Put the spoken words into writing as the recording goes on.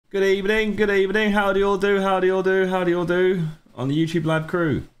Good evening, good evening. How do you all do? How do you all do? How do you all do? On the YouTube live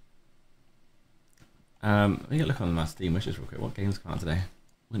crew. Let me get a look on my Steam wishes real quick. What games come out today?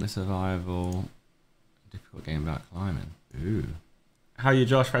 Winter Survival. Difficult game about climbing. Ooh. How are you,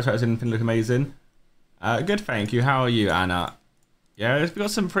 Josh? Fresh photos didn't look amazing. Good, thank you. How are you, Anna? Yeah, we've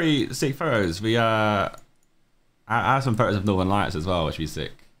got some pretty sick photos. We I have some photos of Northern Lights as well, which would be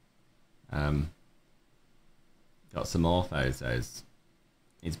sick. Got some more photos.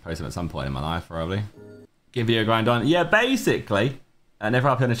 Need to post them at some point in my life, probably. Give you a grind on. Yeah, basically. Never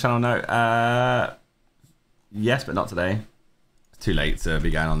up on the channel, no. Yes, but not today. It's too late to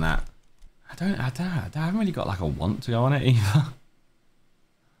be going on that. I haven't really got like a want to go on it either.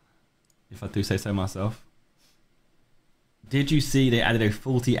 If I do say so myself. Did you see they added a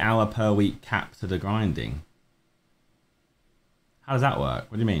 40-hour per week cap to the grinding? How does that work?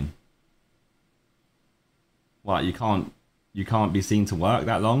 What do you mean? What, you can't be seen to work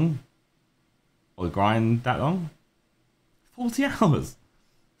that long? Or grind that long? 40 hours?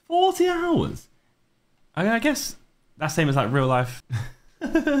 40 hours? I mean, I guess that's same as like real life.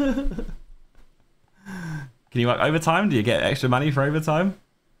 Can you work overtime? Do you get extra money for overtime?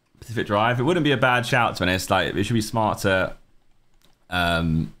 Pacific Drive. It wouldn't be a bad shout, to be honest. Like, it should be smart to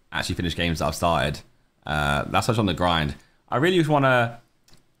actually finish games that I've started. That's such on the grind. I really just want to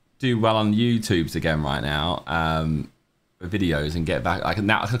do well on YouTube's again right now. Videos and get back like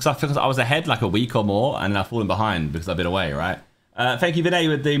now, because I was ahead like a week or more and I've fallen behind because I've been away, right? Thank you, Vinay,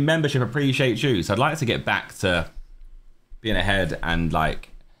 with the membership. Appreciate you. So I'd like to get back to being ahead and like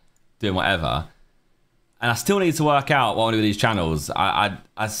doing whatever. And I still need to work out what I want to do with these channels. I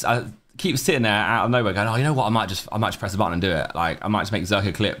keep sitting there out of nowhere going, oh, you know what? I might just press a button and do it. Like I might just make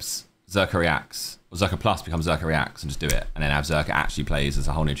Zerkaa clips, Zerkaa reacts, or Zerkaa Plus becomes Zerkaa reacts and just do it, and then have Zerkaa actually plays as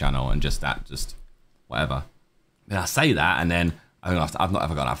a whole new channel and just whatever. Then I say that, and then I've not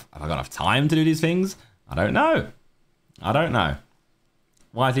ever got enough time to do these things. I don't know.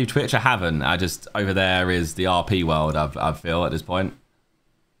 Why I do Twitch? I haven't. I just over there is the RP world. I feel at this point,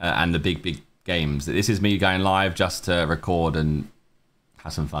 and the big games. This is me going live just to record and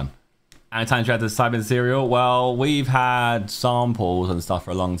have some fun. Anytime you had the Sidemen cereal, well, we've had samples and stuff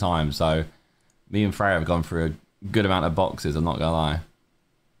for a long time, so me and Freya have gone through a good amount of boxes. I'm not gonna lie.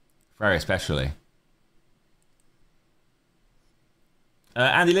 Freya especially.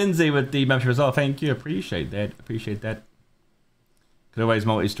 Andy Lindsay with the membership as well. Thank you. Appreciate that. Appreciate that. Could always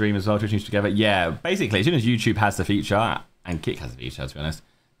multi-stream as well. Twitch news together. Yeah, basically, as soon as YouTube has the feature, and Kick has the feature, to be honest,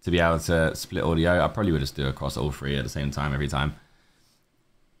 to be able to split audio, I probably would just do across all three at the same time every time.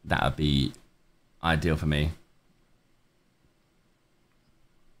 That would be ideal for me.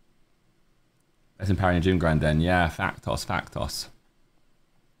 That's empowering your gym grind then. Yeah, factos.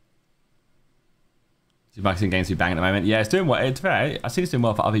 Is marketing games to be banging at the moment? Yeah, it's doing well. It's fair. I see it's doing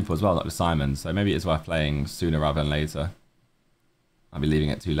well for other people as well, not just Simon. So maybe it's worth playing sooner rather than later. I'll be leaving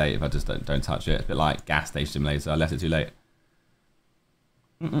it too late if I just don't touch it. It's a bit like Gas Station Simulator. I left it too late.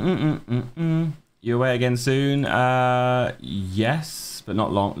 You away again soon? Yes, but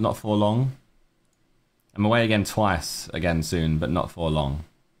not long. Not for long. I'm away again twice again soon, but not for long.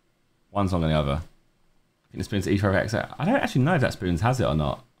 One's longer than the other. I think the Spoons E4X. I don't actually know if that Spoons has it or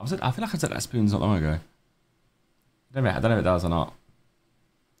not. I feel like I said that Spoons not long ago. I don't know if it does or not.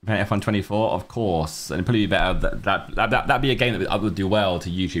 F1 24, of course, and it'd probably be better. That'd be a game that I would do well to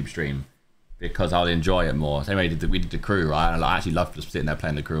YouTube stream because I'll enjoy it more. Same way we did the crew, right? And I actually loved just sitting there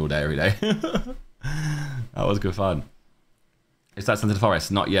playing the crew all day, every day. That was good fun. Is that something to the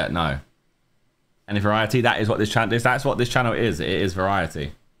forest? Not yet, no. Any variety? That is what this channel is. That's what this channel is. It is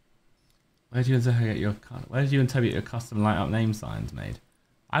variety. Where did you and Toby get your custom light up name signs made?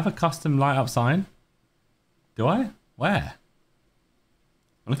 I have a custom light up sign. Do I? Where?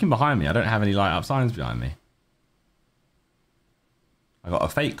 I'm looking behind me. I don't have any light up signs behind me. I got a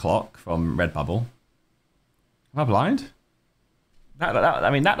fake clock from Redbubble. Am I blind? I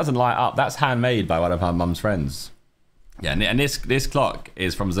mean, that doesn't light up. That's handmade by one of our mum's friends. Yeah, and this clock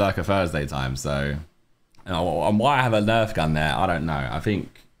is from Zerkaa Thursday time. So, and why I have a Nerf gun there, I don't know. I think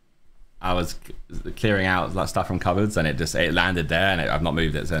I was clearing out like stuff from cupboards, and it landed there, and I've not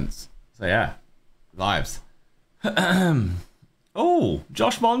moved it since. So yeah, vibes. Oh,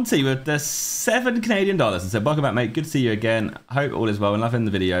 Josh Monty with the $7 Canadian and said, welcome back, mate. Good to see you again. Hope all is well and loving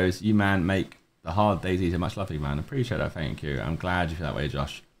the videos. You, man, make the hard days easier. Much love to you, man. Appreciate that. Thank you. I'm glad you feel that way,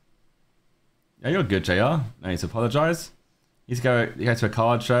 Josh. Yeah, you're good, JR. No need to apologise. You go to a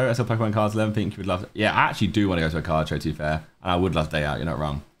card show. I saw Pokemon cards 11. Think you would love. Yeah, I actually do want to go to a card show, to be fair. And I would love day out. You're not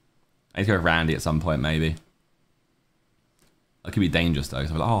wrong. I need to go with Randy at some point, maybe. It could be dangerous, though.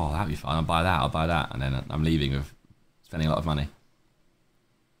 So I'm like, oh, that'd be fun. I'll buy that. And then I'm leaving with spending a lot of money.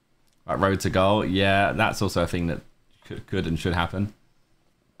 Like road to goal. Yeah, that's also a thing that could and should happen.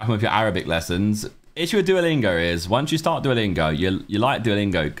 And with your Arabic lessons, issue with Duolingo is once you start Duolingo, you like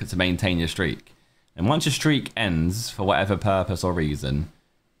Duolingo to maintain your streak. And once your streak ends for whatever purpose or reason,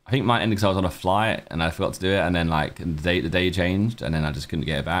 I think mine ended because I was on a flight and I forgot to do it, and then like the day changed, and then I just couldn't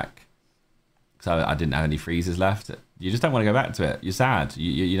get it back. So I didn't have any freezes left. You just don't want to go back to it. You're sad.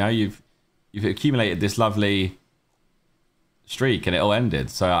 You know you've accumulated this lovely streak and it all ended.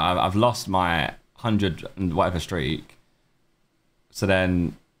 So I've lost my 100 and whatever streak. So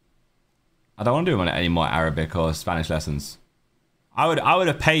then I don't want to do any more Arabic or Spanish lessons. I would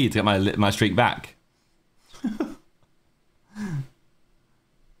have paid to get my streak back.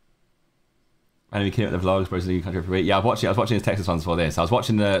 And we keep up the vlogs, bro, new country every week. Yeah, I was watching his Texas ones for this. I was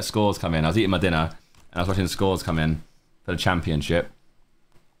watching the scores come in. I was eating my dinner, and I was watching the scores come in for the championship.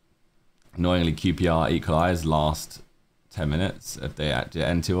 Annoyingly, QPR equalised last 10 minutes. If they actually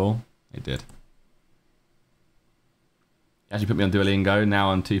end 2-all, it did. He actually put me on Duolingo. Now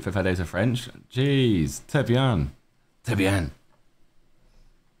on 2 for 5 days of French. Jeez, très bien, très bien.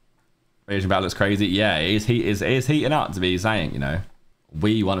 Raging Battle looks crazy. Yeah, it is heating up to be saying, you know,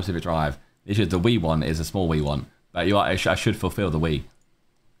 we want a Pacific Drive. The issue is the we want is a small we want, but I should fulfill the we.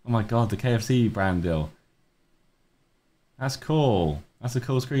 Oh my god, the KFC brand deal. That's cool. That's a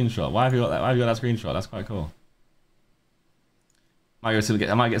cool screenshot. Why have you got that? Why have you got that screenshot? That's quite cool. I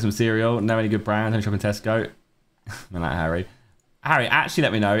might get some cereal. Know any good brands? Only shop in Tesco. Man, like Harry. Harry, actually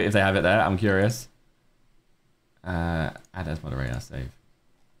let me know if they have it there. I'm curious. Add as moderator. Save.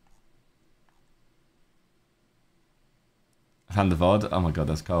 I found the VOD. Oh my god,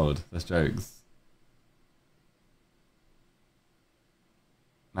 that's cold. That's jokes.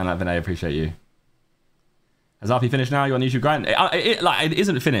 Man, like Vinay, appreciate you. Has RP finished now? You on YouTube grind? It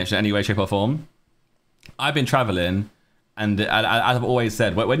isn't finished in any way, shape, or form. I've been traveling, and as I've always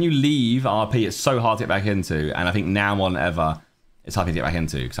said, when you leave RP, it's so hard to get back into. And I think now more than ever, it's hard to get back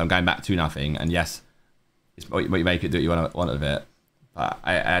into because I'm going back to nothing. And yes, it's what you make it, do what you want of it. But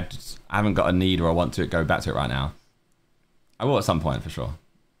I haven't got a need or a want to go back to it right now. I will at some point, for sure.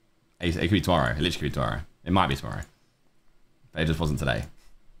 It could be tomorrow. It literally could be tomorrow. It might be tomorrow. But it just wasn't today.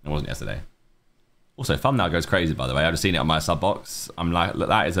 It wasn't yesterday. Also, thumbnail goes crazy, by the way. I've just seen it on my sub box. I'm like, look,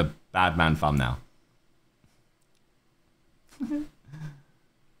 that is a bad man thumbnail.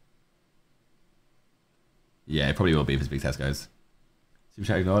 Yeah, it probably will be if it's big Tesco's. Super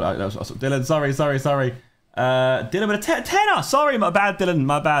chat ignored. Dylan, sorry. Dylan with a tenner. Sorry, my bad, Dylan.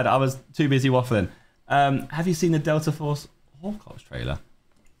 My bad. I was too busy waffling. Have you seen the Delta Force Hawkops trailer?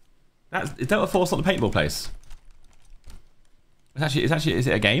 Is Delta Force not the paintball place? It's actually, is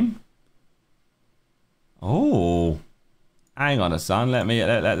it a game? Oh, hang on a son.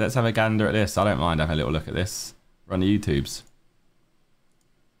 Let's have a gander at this. I don't mind having a little look at this. We're on the YouTubes.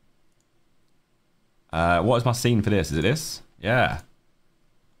 What is my scene for this? Is it this? Yeah.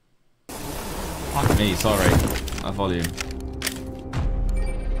 Fuck me, sorry. My volume.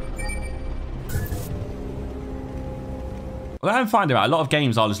 Well, I'm finding out a lot of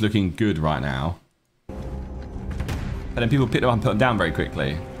games are just looking good right now. But then people pick them up and put them down very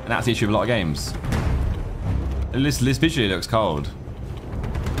quickly. And that's the issue with a lot of games. This visually looks cold.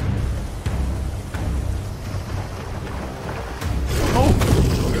 Oh!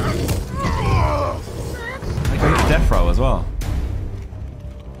 They go to death row as well.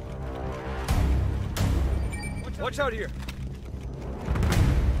 Watch out here!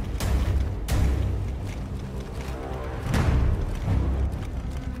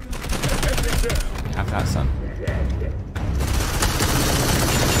 Have that, son.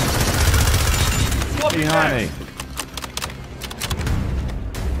 Behind me.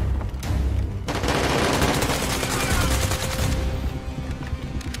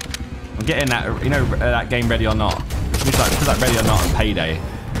 I'm getting that, you know, that game Ready or Not. It's like Ready or Not and Payday.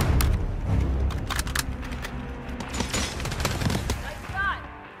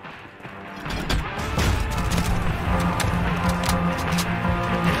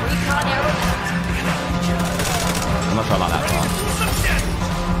 I'm not sure I like that part.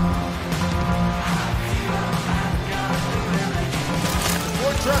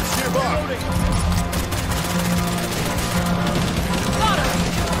 Trucks nearby.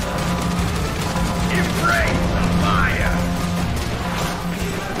 Embrace the fire.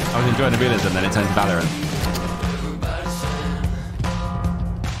 I was enjoying the realism, then it turned to Valorant.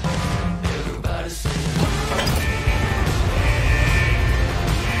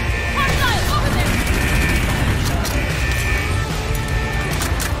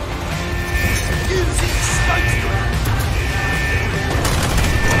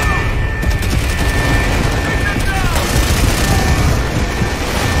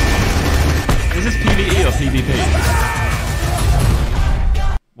 PvP?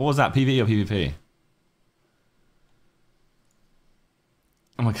 What was that, PvE or PvP?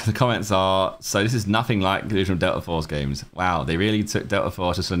 Oh my god, the comments are, so this is nothing like the original Delta Force games. Wow, they really took Delta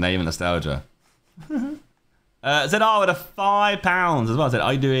Force just for name and nostalgia. ZR with a £5 as well. Said,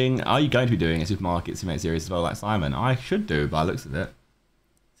 are you going to be doing a Supermarket Simulator series as well like Simon? I should do by the looks of it.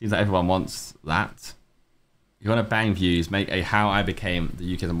 Seems like everyone wants that. If you want to bang views, make a how I became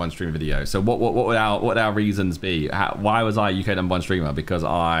the UK's #1 streamer video. So what would our reasons be? Why was I UK #1 streamer? Because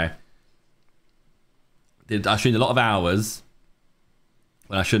I streamed a lot of hours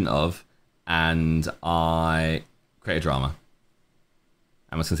when I shouldn't have, and I created drama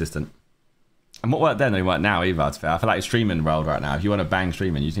and was consistent. And what worked then don't work now either, to be fair. I feel like it's streaming world right now. If you want to bang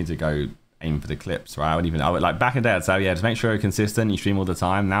streaming, you just need to go aim for the clips, right? I would like back in the day, I'd say, yeah, just make sure you're consistent, you stream all the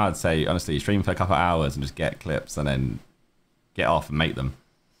time. Now I'd say, honestly, stream for a couple of hours and just get clips and then get off and make them.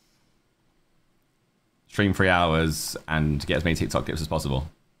 Stream 3 hours and get as many TikTok clips as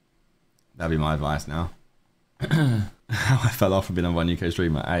possible. That'd be my advice now. How I fell off from being #1 UK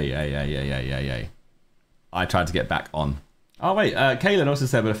streamer. Hey. I tried to get back on. Oh wait, Kaylin also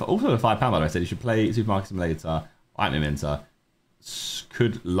said, but also a £5 by the way, said you should play Supermarket Simulator, Minter.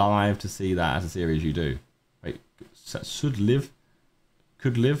 Could live to see that as a series you do. Wait, should live?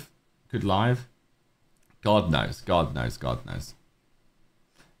 Could live? Could live? God knows. God knows. God knows.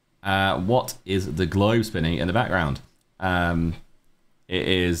 What is the globe spinning in the background? It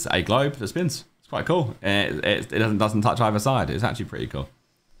is a globe that spins. It's quite cool. It doesn't touch either side. It's actually pretty cool.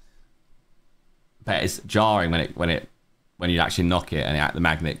 But it's jarring when you actually knock it and the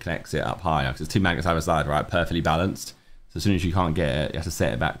magnet connects it up higher, because it's 2 magnets either side, right? Perfectly balanced. So as soon as you can't get it, you have to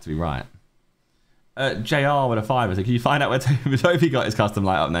set it back to be right. JR with a 5 said, can you find out where Toby got his custom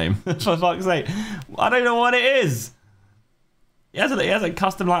light up name? For fuck's sake. I don't know what it is. He has a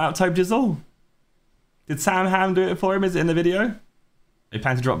custom light up Toby Jizzle. Did Sam Ham do it for him? Is it in the video? They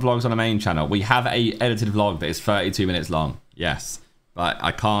plan to drop vlogs on the main channel. We have a edited vlog that is 32 minutes long. Yes. But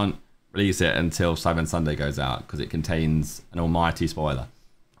I can't release it until Cyber Sunday goes out because it contains an almighty spoiler.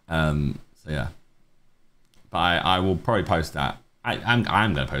 So yeah. But I will probably post that. I am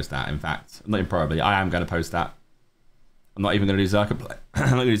going to post that, in fact. Not even probably. I am going to post that. I'm not even going to do Zerkaa play.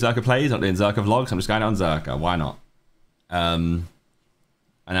 I'm not going to do Zerkaa plays. I'm not doing Zerkaa vlogs. I'm just going on Zerkaa. Why not? And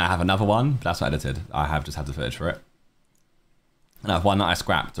I have another one. But that's not edited. I have just had the footage for it. And I have one that I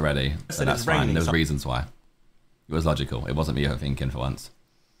scrapped already. So that's fine. There was reasons why. It was logical. It wasn't me overthinking for once.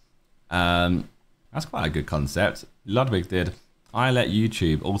 That's quite a good concept. Ludwig did. I let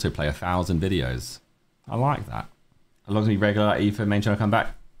YouTube autoplay 1,000 videos. I like that. As long as we regular Ether main channel come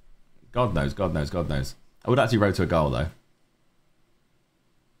back. God knows, God knows, God knows. I would actually road to a goal though.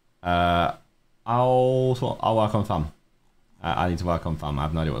 I'll work on thumb. I need to work on thumb. I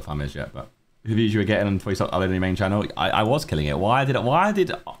have no idea what thumb is yet, but the views you were getting before you stopped uploading your main channel, I was killing it. Why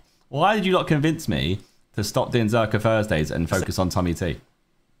did you not convince me to stop doing Zerkaa Thursdays and focus on Tommy T?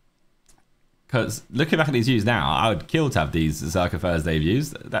 Because looking back at these views now, I would kill to have these Zerkaa Thursday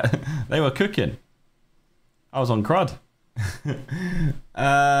views. They were cooking. I was on crud.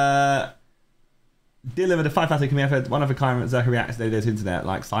 Dylan with a 5,000 can be offered one of a kind Zerkaa reacts to the internet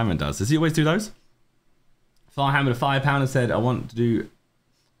like Simon does. Does he always do those? Farham with a £5 said,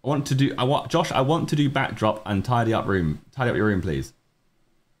 Josh, I want to do backdrop and tidy up your room, please.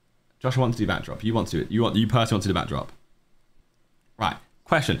 Josh, I want to do backdrop. You want to do it. You personally want to do backdrop. Right.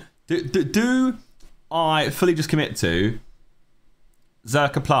 Question. Do I fully just commit to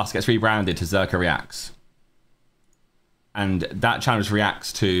Zerkaa Plus gets rebranded to Zerkaa Reacts? And that channel just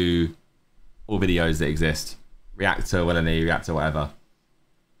reacts to all videos that exist. React to Willany, react to whatever.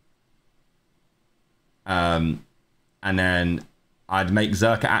 And then I'd make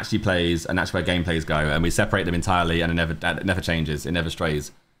Zerkaa actually plays, and that's where gameplays go, and we separate them entirely, and it never changes, it never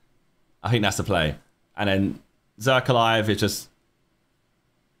strays. I think that's the play. And then ZerkaaLive is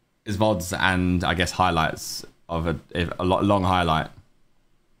VODs and I guess highlights of a long highlight.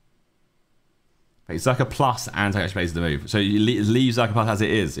 Okay, Zerkaa Plus and actually plays the move. So you leave Zerkaa Plus as it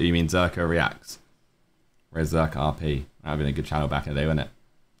is, or you mean Zerkaa Reacts? Where's Zerkaa RP? That would have been a good channel back in the day, wouldn't it?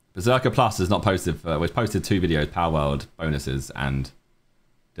 But Zerkaa Plus is not posted for, we've posted 2 videos, Power World bonuses, and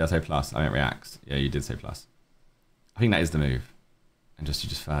did I say Plus? I meant Reacts. Yeah, you did say Plus. I think that is the move. And you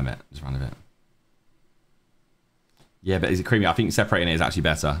just firm it, just run with it. Yeah, but is it creamy? I think separating it is actually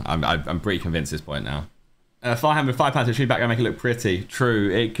better. I'm pretty convinced at this point now. Farham with £5 to shoot back and make it look pretty. True,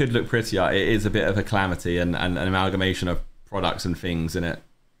 it could look prettier. It is a bit of a calamity and an amalgamation of products and things in it.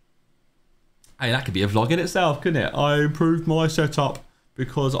 Hey, that could be a vlog in itself, couldn't it? I improved my setup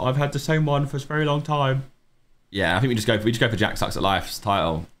because I've had the same one for a very long time. Yeah, I think we just go for Jack Sucks at Life's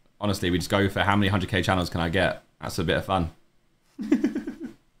title. honestly, we just go for how many 100k channels can I get? That's a bit of fun.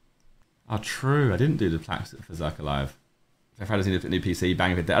 Oh, true. I didn't do the plaques for ZerkaaLive. If Fred needs a new PC,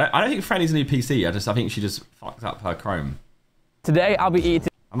 bang it. I don't think Fred needs a new PC. I think she just fucked up her Chrome. Today, I'll be eating...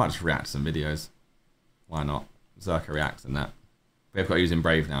 I might just react to some videos. Why not? Zerkaa reacts and that. We've got using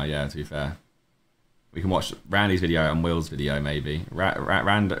Brave now, yeah, to be fair. We can watch Randy's video and Will's video, maybe.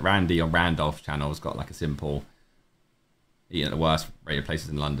 Randy on Randolph's channel has got like a simple eating at the worst rated places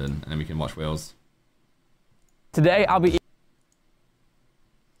in London, and then we can watch Will's. Today, I'll be...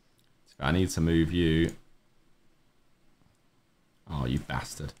 I need to move you. Oh, you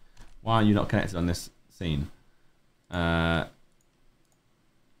bastard. Why are you not connected on this scene? How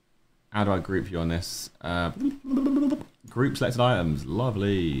do I group you on this? Group selected items.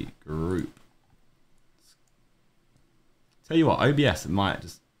 Lovely. Group. Tell you what, OBS might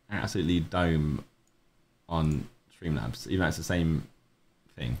just absolutely dome on Streamlabs, even though it's the same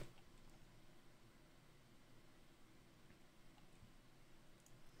thing.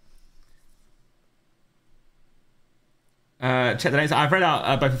 Check the names. I've read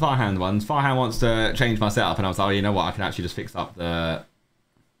out both the Farhand ones. Farhand wants to change my setup, and I was like, oh, you know what? I can actually just fix up the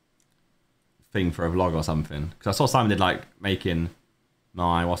thing for a vlog or something. Because I saw Simon did like making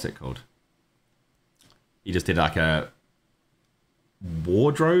my, what's it called? He just did like a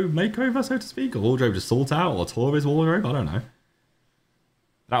wardrobe makeover, so to speak, or wardrobe to sort out, or tour of his wardrobe. I don't know.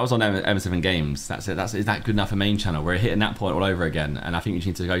 That was on M7 Games. That's it. Is that good enough for main channel? We're hitting that point all over again, and I think we just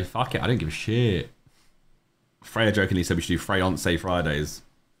need to go, fuck it, I don't give a shit. Freya jokingly said we should do Freyance Fridays.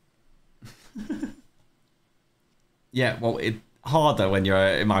 Yeah, well, it's harder when you're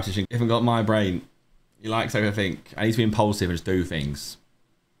in my position. If I've got my brain, you like to overthink. I need to be impulsive and just do things.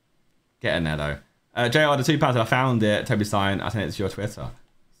 Get in there, though. JR, the £2, I found it. Toby Stein, I sent it to your Twitter.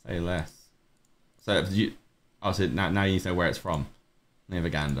 Say less. So, you... Oh, so now you need to know where it's from.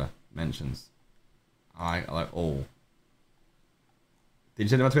 Naviganda mentions. I like all. Did you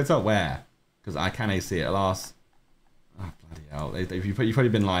send it on Twitter? Where? Because I can see it. Last. Oh, bloody hell. You've probably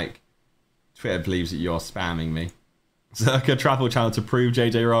been like, Twitter believes that you're spamming me. Zerkaa travel channel to prove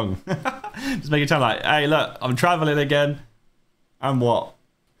JJ wrong. Just make a channel like, hey, look, I'm traveling again. And what?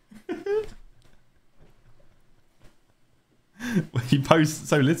 You post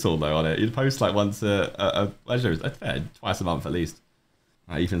so little though on it. You post like once twice a month at least.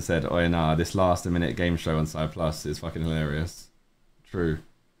 Ethan said, oh nah, this last-minute game show on Side Plus is fucking hilarious. True.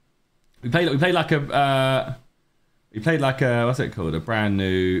 We played like a what's it called? A brand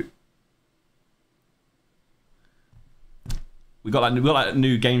new. We got like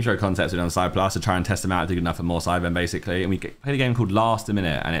new game show concepts on Side Plus to try and test them out if they're good enough for more Sidemen basically. And we played a game called Last a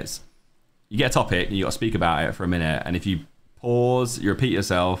Minute, and it's you get a topic and you got to speak about it for a minute, and if you pause, you repeat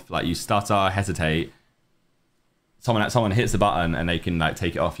yourself, like you stutter, hesitate, someone hits the button and they can like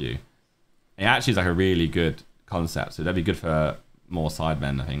take it off you. It actually is like a really good concept, so that'd be good for more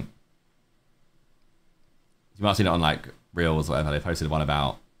Sidemen, I think. You might have seen it on like Reels or whatever. They posted one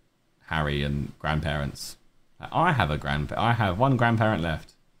about Harry and grandparents. I have one grandparent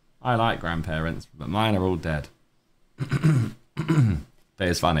left. I like grandparents, but mine are all dead. But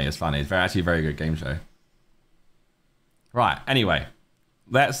it's funny. It's actually a very good game show. Right. Anyway,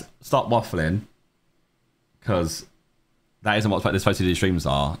 let's stop waffling, because that isn't what they're supposed to do. Streams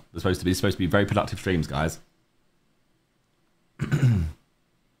are. They're supposed to be very productive streams, guys.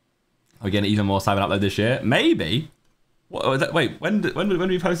 Are we getting even more Sidemen upload this year? Maybe. What? Wait, when did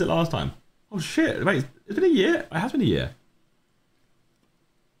we post it last time? Oh shit! Wait, it's been a year. It has been a year.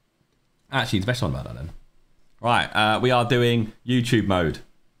 Actually, it's the best one about that then. Right, we are doing YouTube mode.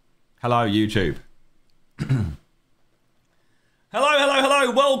 Hello, YouTube.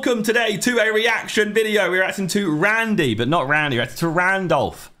 Hello. Welcome today to a reaction video. We're reacting to Randy, but not Randy. We're reacting to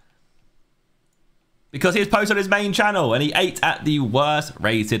Randolph. Because he's posted on his main channel and he ate at the worst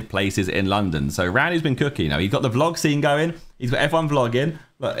rated places in London. So Randy's been cooking. Now, he's got the vlog scene going. He's got everyone vlogging.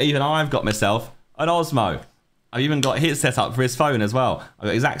 Look, even I've got myself an Osmo. I've even got his setup for his phone as well. I've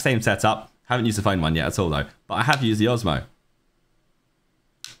got the exact same setup. Haven't used the phone one yet at all though. But I have used the Osmo.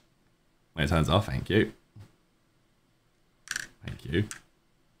 When it turns off, thank you. Thank you.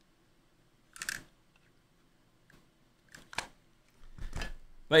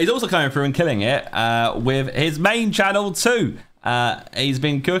 But he's also coming through and killing it with his main channel too. He's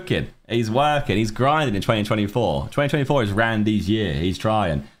been cooking, he's working, he's grinding in 2024. 2024 is Randy's year. He's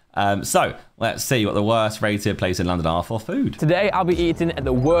trying. So let's see what the worst rated place in London are for food. Today I'll be eating at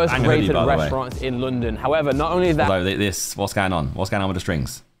the worst rated restaurants in London. However, not only that. Although this, what's going on? What's going on with the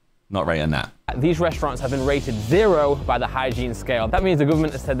strings? not rating that. These restaurants have been rated 0 by the hygiene scale. That means the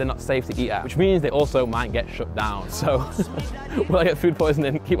government has said they're not safe to eat at, which means they also might get shut down. So, will I get food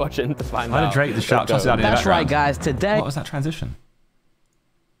poisoning? Keep watching to find out. Why did Drake the shark toss it out in the That's right, background? guys. Today. What was that transition?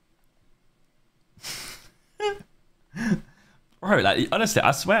 Bro, like, honestly, I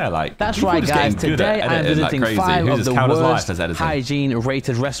swear, like... That's people right, just guys. getting good Today at I'm editing like visiting crazy. 5 Who's of this the Count as Life worst as editing?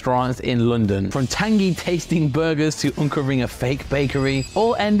 hygiene-rated restaurants in London. From tangy tasting burgers to uncovering a fake bakery,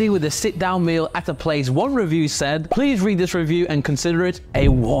 all ending with a sit-down meal at a place one review said, please read this review and consider it a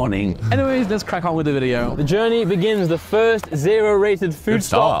warning. Anyways, let's crack on with the video. The journey begins. The first 0-rated food Good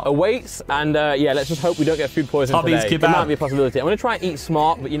start. stop awaits. And yeah, let's just hope we don't get food poisoning Hobbies today. It kebab. might be a possibility. I'm gonna try and eat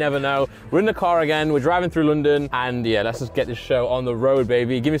smart, but you never know. We're in the car again. We're driving through London. And yeah, let's just get this show on the road,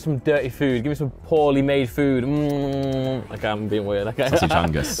 baby. Give me some dirty food. Give me some poorly made food. Okay, I'm being weird. Okay. Sausage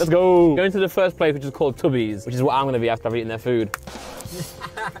Angus. Let's go. Going to the first place, which is called Tubby's, which is what I'm gonna be after I've eaten their food.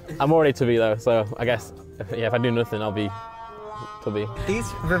 I'm already Tubby though, so I guess, if I do nothing, I'll be Tubby.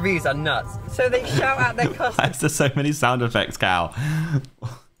 These reviews are nuts. So they shout at their Why customers, is there so many sound effects, Cal?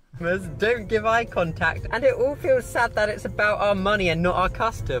 don't give eye contact. And it all feels sad that it's about our money and not our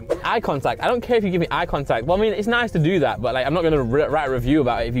custom. Eye contact. I don't care if you give me eye contact. Well, I mean, it's nice to do that, but like, I'm not gonna write a review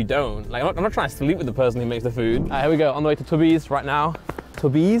about it if you don't. Like, I'm not trying to sleep with the person who makes the food. Here we go, on the way to Tubby's right now.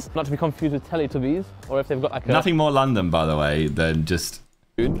 Tubby's, not to be confused with Teletubbies, or if they've got like a... Nothing more London, by the way, than just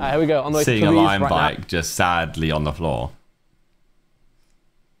Food. Here we go, on the way seeing to a Tubby's Lime right bike now. just sadly on the floor.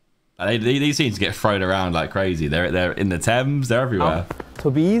 These seem to get thrown around like crazy. They're in the Thames. They're everywhere.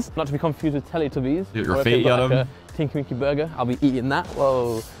 Tubby's, not to be confused with Teletubbies. Got or if graffiti they've got on like them. a Tinky Winky burger, I'll be eating that.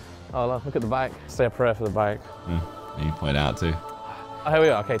 Whoa. Oh, look at the bike. Say a prayer for the bike. You point out too. Oh, here we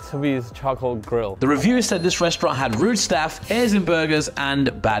go. Okay, Tubby's charcoal grill. The reviewer said this restaurant had rude staff, airs in burgers,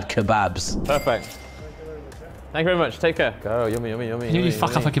 and bad kebabs. Perfect. Thank you very much. Take care. Go. Yummy, yummy, yummy. Can you yummy,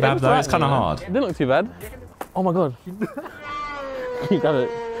 fuck yummy. up a kebab It though? was It's kind of alright, hard. It didn't look too bad. Oh my god. You got it.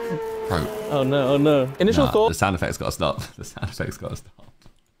 Bro. Oh no, oh no. Initial Nah, the thoughts. sound effects got to stop. The sound effects got to stop.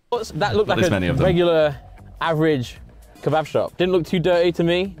 That looked Not like this many a of them. regular, average kebab shop. Didn't look too dirty to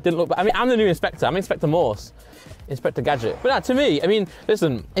me. Didn't look. I mean, I'm the new inspector. I'm Inspector Morse. Inspector Gadget. But nah, to me, I mean,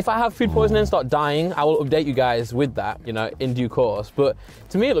 listen, if I have food poisoning and start dying, I will update you guys with that, you know, in due course. But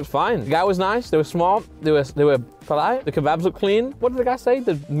to me, it looked fine. The guy was nice, they were smart, they were polite, the kebabs looked clean. What did the guy say?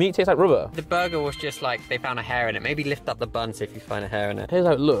 The meat tastes like rubber. The burger was just like they found a hair in it. Maybe lift up the bun so if you find a hair in it. Here's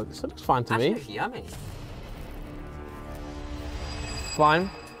how it looks. It looks fine to Actually, me. it's yummy. Fine.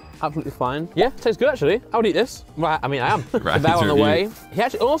 Absolutely fine. Yeah, tastes good actually. I would eat this. Right, I mean, I am. Right, Kebab on the review.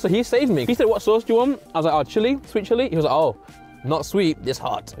 way. He saved me. He said, what sauce do you want? I was like, oh, chili, sweet chili. He was like, oh, not sweet, it's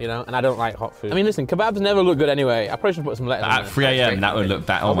hot, you know? And I don't like hot food. I mean, listen, kebabs never look good anyway. I probably should put some lettuce in At there. 3 a.m. that would look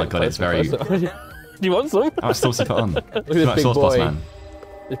bad. Oh my god, it's very. Do you want some? How much sauce you put on? Look at this big sauce boy. boss, man.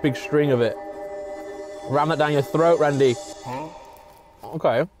 This big string of it. Ram that down your throat, Randy.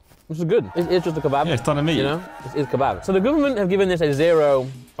 Okay, this is good. It's just a kebab. Yeah, it's done a meat. You know, this is kebab. So the government have given this a 0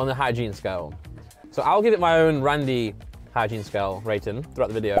 on the hygiene scale. So I'll give it my own Randy hygiene scale rating throughout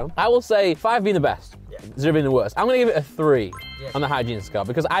the video. I will say 5 being the best, 0 being the worst. I'm gonna give it a 3 on the hygiene scale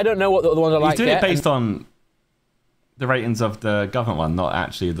because I don't know what the other ones are like He's doing yet. it based on the ratings of the government one, not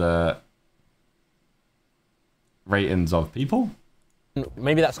actually the ratings of people.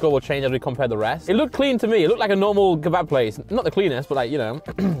 Maybe that score will change as we compare the rest. It looked clean to me. It looked like a normal kebab place. Not the cleanest, but like, you know,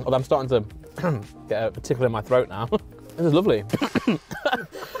 although I'm starting to get a tickle in my throat now. This is lovely.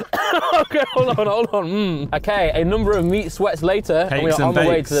 Okay, hold on. Okay, a number of meat sweats later, and we Cakes are on and the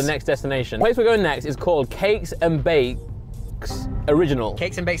way bakes. to the next destination. The place we're going next is called Cakes and Bakes Original.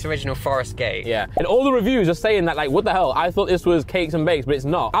 Cakes and Bakes Original Forest Gate. Yeah, and all the reviews are saying that, like, what the hell? I thought this was Cakes and Bakes, but it's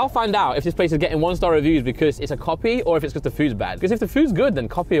not. I'll find out if this place is getting 1-star reviews because it's a copy or if it's because the food's bad. Because if the food's good, then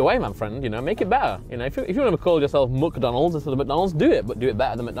copy away, my friend, you know, make it better. You know, if you want to call yourself McDonald's instead of McDonald's, do it, but do it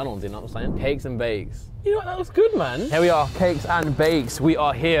better than McDonald's, you know what I'm saying? Cakes and Bakes. You know what, that looks good, man. Here we are, Cakes and Bakes. We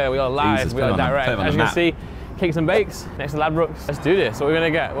are here, we are live, Jesus, we put are it on the- direct. put it on As the you can map. see, Cakes and Bakes next to Ladbrokes. Let's do this. What are we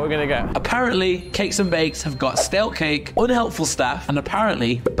gonna get? What are we gonna get? Apparently, Cakes and Bakes have got stale cake, unhelpful staff, and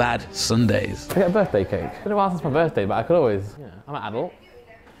apparently bad Sundays. I get a birthday cake. It's been a while since my birthday, but I could always, yeah, I'm an adult.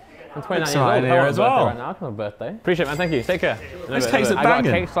 I'm 29 years old. right I here want a as birthday well. right now. I can have a birthday. Appreciate it, man. Thank you. Take care. This cake's I got a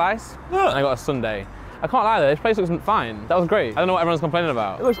banging. cake slice, Look. and I got a sundae. I can't lie though, this place looks fine. That was great. I don't know what everyone's complaining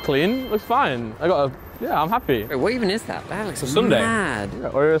about. It looks clean, it looks fine. I got a, yeah, I'm happy. Wait, what even is that? That looks It's a sundae. mad. Yeah,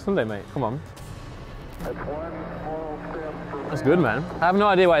 or a sundae, mate. Come on. That's good, man. I have no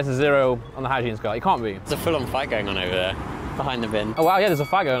idea why it's a 0 on the hygiene scale. It can't be. There's a full-on fight going on over there, behind the bin. Oh wow, yeah, there's a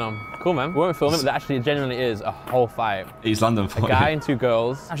fight going on. cool, man. We won't film it, but there actually genuinely is a whole fight. East London for A guy and 2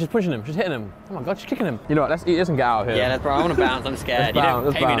 girls. Oh, she's pushing him. She's hitting him. Oh my God, she's kicking him. You know what? Let's eat this and get out of here. Yeah, bro. I want to bounce. I'm scared. You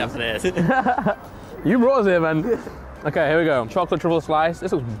don't pay me enough for this. You brought us here, man. Okay, here we go. Chocolate triple slice.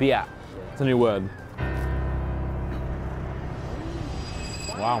 This looks biat. It's a new word.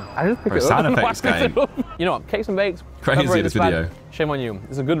 Wow. I just picked it up. Sound effects game. You know what? Cakes and bakes. Crazy this video. Shame on you.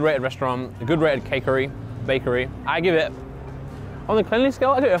 It's a good rated restaurant, a good rated bakery. I give it, on the cleanliness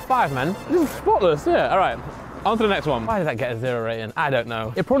scale, I give it a 5, man. This is spotless, yeah. All right, on to the next one. Why did that get a 0 rating? I don't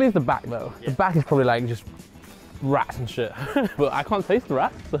know. It probably is the back though. Yeah. The back is probably like just rats and shit. But I can't taste the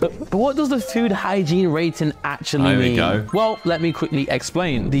rats. But what does the food hygiene rating actually mean? There we go. Well, let me quickly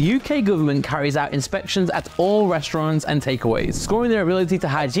explain. The UK government carries out inspections at all restaurants and takeaways, scoring their ability to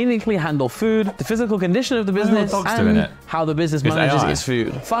hygienically handle food, the physical condition of the business, and how the business manages its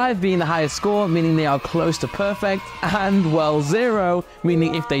food. 5 being the highest score, meaning they are close to perfect, and well, 0,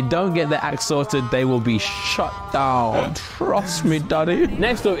 meaning if they don't get their act sorted, they will be shut down. Trust me, daddy.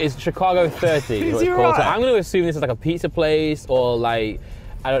 Next up is Chicago 30. Is what it's called. So I'm going to assume this is like a pizza place or like,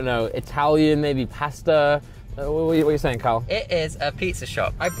 I don't know, Italian, maybe pasta. What are you saying, Carl? It is a pizza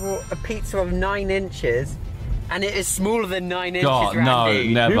shop. I brought a pizza of 9 inches and it is smaller than 9 inches. God, no,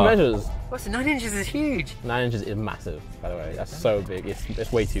 Randy. never. Who measures? What's 9 inches is huge. 9 inches is massive, by the way. That's so big.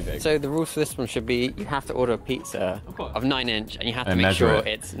 It's way too big. So the rules for this one should be you have to order a pizza of 9 inch and you have to make measure sure it.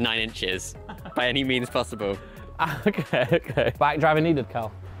 it's 9 inches by any means possible. Okay. Bike driver needed,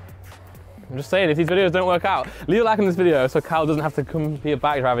 Cal. I'm just saying, if these videos don't work out, leave a like on this video so Cal doesn't have to come be a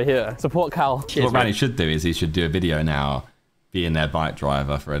bike driver here. Support Cal. Cheers, what Randy should do is he should do a video now, being their bike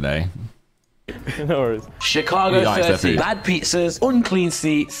driver for a day. No worries. Chicago 30. Bad pizzas, unclean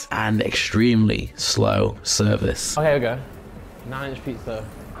seats, and extremely slow service. Okay, here we go. 9-inch pizza.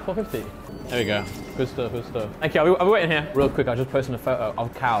 $4.50. There we go. Good stuff, good stuff. Thank you. I'll be waiting here. Real quick, I was just posting a photo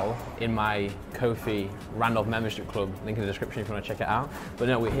of Cal in my Ko-fi Randolph membership club. Link in the description if you want to check it out. But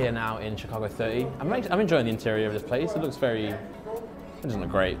no, we're here now in Chicago 30. I'm enjoying the interior of this place. It looks very... It doesn't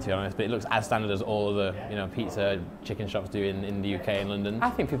look great, to be honest, but it looks as standard as all of the, you know, pizza, chicken shops do in the UK and London. I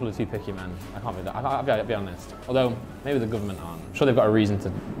think people are too picky, man. I can't be that. I'll be honest. Although, maybe the government aren't. I'm sure they've got a reason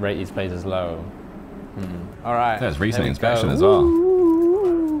to rate these places low. All right. There's recent inspection as well.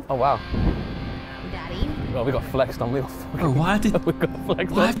 Oh, wow. Daddy? Well, we got flexed on. We got why did... we got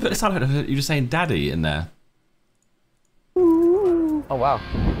flexed Why on. put it sound like you're just saying daddy in there? Oh, wow.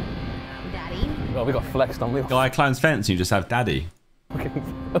 Daddy? Well, we got flexed on. We got Guy climbs fence and you just have daddy.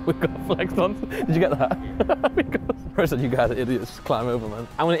 we got flexed on. Did you get that? I said you guys are idiots. Just climb over, man.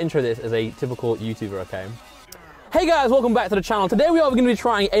 I'm going to intro this as a typical YouTuber, okay? Hey guys, welcome back to the channel. Today we are going to be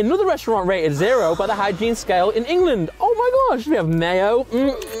trying another restaurant rated 0 by the hygiene scale in England. Oh my gosh, we have mayo.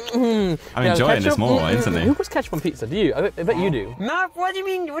 I'm enjoying this more, isn't it? Who puts ketchup on pizza? Do you? I bet you do. No, what do you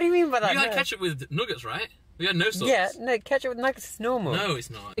mean? What do you mean by that? You had ketchup with nuggets, right? We had no sauce. Yeah, no, ketchup with nuggets is normal. No, it's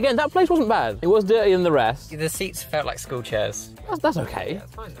not. Again, that place wasn't bad. It was dirtier than the rest. The seats felt like school chairs. That's okay.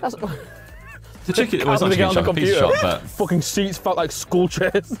 That's fine. That's The chicken, well, it's not chicken shop, a pizza shop, but... Fucking seats felt like school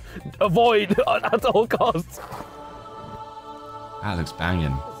chairs. Avoid at all costs. That looks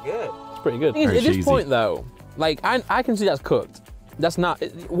banging. It's good. It's pretty good. Very At this cheesy. point though, like I can see that's cooked. That's not.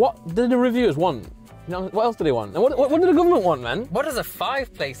 What did the reviewers want? You know, what else did they want? And what did the government want, man? What does a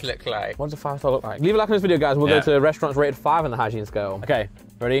 5 place look like? What does a 5-star look like? Leave a like on this video, guys. We'll go to restaurants rated 5 on the hygiene scale. Okay,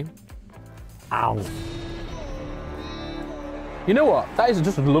 ready? Ow. You know what? That is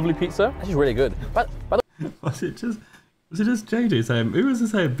just a lovely pizza. That's just really good. But Was it just JJ saying, who was it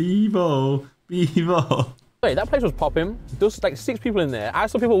saying, Bevo? wait, that place was popping. There was like 6 people in there. I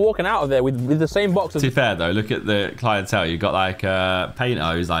saw people walking out of there with the same boxes. To be fair though, look at the clientele. You've got like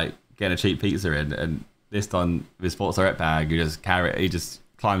Painter who's like getting a cheap pizza in, and this done with Sports Direct bag, he just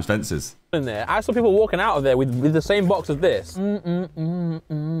climbs fences. In there. I saw people walking out of there with the same box as this. Was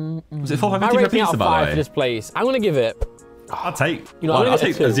it $4.50 My for a rating out pizza, of by 5 the for way? this place. I'm gonna give it. I'll take, You know, I'll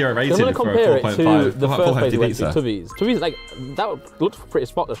take a 0 rating I'm gonna for a compare it to 4.5. the first place we went to, pizza. Tubby's, like, that looked pretty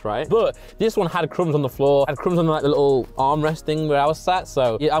spotless, right? But this one had crumbs on the floor, had crumbs on like the little armrest thing where I was sat,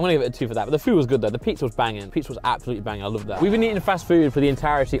 so yeah, I'm gonna give it a 2 for that. But the food was good though, the pizza was banging. The pizza was absolutely banging, I loved that. We've been eating fast food for the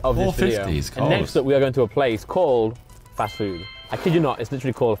entirety of this video. And next up we are going to a place called fast food. I kid you not, it's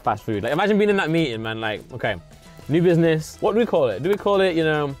literally called fast food. Like imagine being in that meeting, man, like, okay, new business, what do we call it? Do we call it, you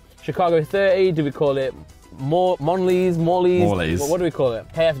know, Chicago 30? Do we call it Morley's? What do we call it?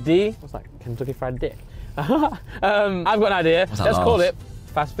 KFD? What's that? Kentucky Fried Dick. I've got an idea. Let's call it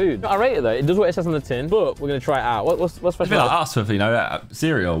fast food. I rate it though. It does what it says on the tin, but we're gonna try it out. What's special? I feel like us with, you know,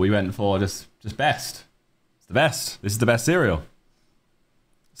 cereal. We went for just best. It's the best. This is the best cereal.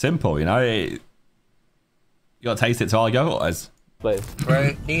 Simple, you know. You got to taste it to argue otherwise. place.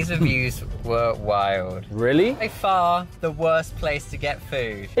 Bro, these reviews were wild. Really? By far the worst place to get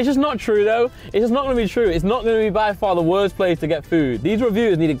food. It's just not true though. It's just not gonna be true. It's not gonna be by far the worst place to get food. These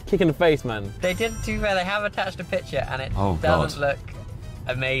reviewers need a kick in the face, man. They didn't do well. They have attached a picture and it Oh, doesn't God. look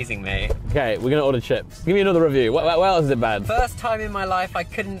amazing, mate. Okay, we're gonna order chips. Give me another review. What else is it bad? First time in my life I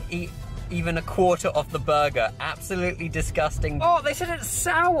couldn't eat even a quarter of the burger. Absolutely disgusting. Oh, they said it's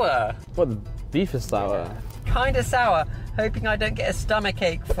sour. What, the beef is sour? Kind of sour. Hoping I don't get a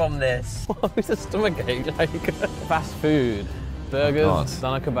stomachache from this. What is a stomachache? Like, fast food. Burgers, God.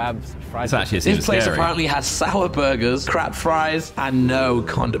 doner kebabs, fried It's actually chicken. This place scary. apparently has sour burgers, crab fries, and no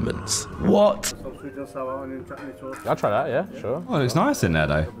condiments. What? I'll try that, yeah, sure. Oh, it looks nice in there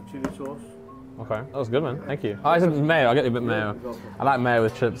though. Okay, that was good, man. Thank you. Oh, I said mayo. I'll get you a bit of mayo. I like mayo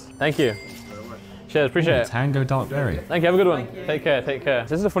with chips. Thank you. Cheers, appreciate it. Tango Dark Berry. Thank you, have a good one. Take care, take care.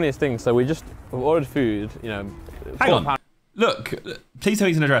 This is the funniest thing. So we've ordered food, you know. Hang on. Look, please tell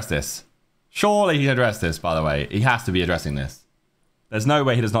me he can address this. Surely he can address this, by the way. He has to be addressing this. There's no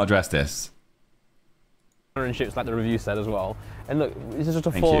way he does not address this. And chips, like the review said as well. And look, this is just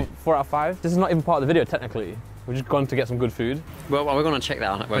a Thank 4 you. out of 5. This is not even part of the video, technically. We've just gone to get some good food. Well, we're going to check that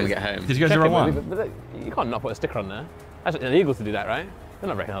out when we get home. Did you go to the Check wrong it, one? but you can't not put a sticker on there. That's illegal to do that, right? They're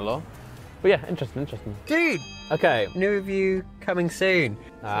not breaking the law. But yeah, interesting. Dude, Okay. new review coming soon.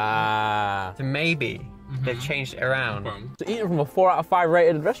 Ah. So maybe they've changed it around. So eating from a 4 out of 5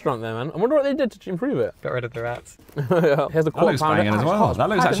 rated restaurant there, man. I wonder what they did to improve it. Got rid of the rats. Here's the quarter looks pounder. banging as Ah, well. it's That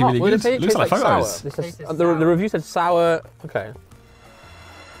looks piping actually hot. really Well, good. they Looks like taste photos. sour. This Tastes is, sour. the review said sour. Okay.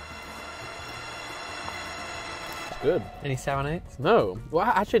 It's good. Any sour notes? No. Well,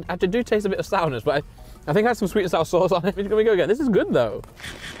 I do taste a bit of sourness, but I think I had some sweet and sour sauce on it. Can we go again? This is good though.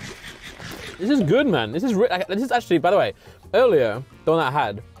 This is good, man. This is actually, by the way, earlier, the one that I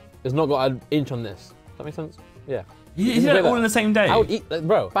had has not got an inch on this. Does that make sense? Yeah. You did it all in the same day? I would eat,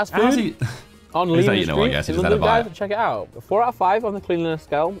 bro, fast How's food he... on He's like, Leland you know what, I Street guess he in just had a London, guys, bite. check it out. 4 out of 5 on the cleanliness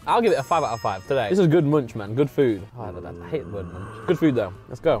scale. I'll give it a 5 out of 5 today. This is good munch, man. Good food. Oh, I hate the word munch. Good food, though.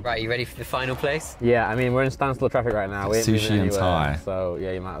 Let's go. Right, you ready for the final place? Yeah, I mean, we're in standstill traffic right now. We ain't Sushi moving and anywhere, Thai. So,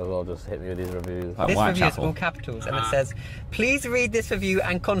 yeah, you might as well just hit me with these reviews. Like This review is Whitechapel. all capitals and it says, please read this review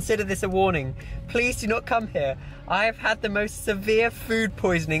and consider this a warning. Please do not come here. I have had the most severe food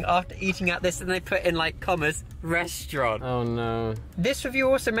poisoning after eating at this, and they put in like commas, restaurant. Oh, no. This review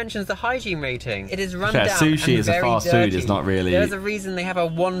also mentions the hygiene rating. It is run Yeah, down sushi and is a very fast food, dirty. it's not really- There's a reason they have a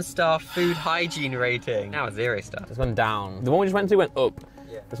 1-star food hygiene rating. Now a 0-star. It's gone down. The one we just went to went up.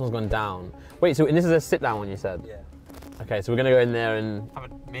 Yeah. This one's gone down. Wait, so and this is a sit-down one, you said? Yeah. Okay, so we're going to go in there and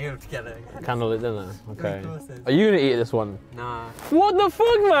Have a meal together. candlelit dinner. Okay. courses. Are you going to eat this one? Nah. What the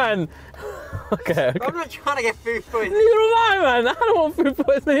fuck, man? Okay. I'm not trying to get food poisoning. Neither am I, man. I don't want food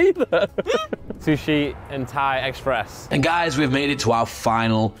poisoning either. Sushi and Thai Express. And guys, we've made it to our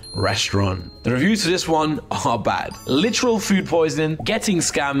final restaurant. The reviews for this one are bad. Literal food poisoning, getting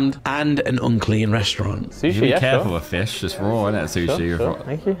scammed, and an unclean restaurant. Sushi, Be yeah, careful sure. with fish, it's raw, isn't it? Sushi. Sure.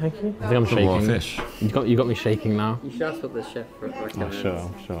 Thank you, thank you. I think I'm It's raw shaking. fish. You got me shaking now. You should ask what the chef recommends. Sure,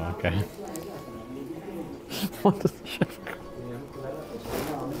 okay. What does the chef?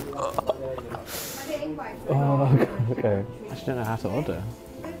 Oh, okay. I just don't know how to order.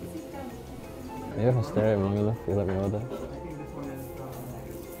 Maybe if I stare at him long enough, he'll let me order.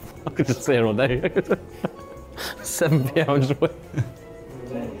 I could just stay here all day. 7 p.m. I'm just waiting.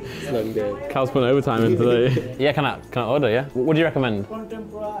 Cal's putting overtime in today. Yeah, can I order, yeah? What do you recommend? Prawn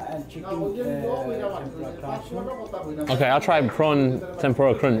tempura and chicken tempura crunch. Okay, I'll try prawn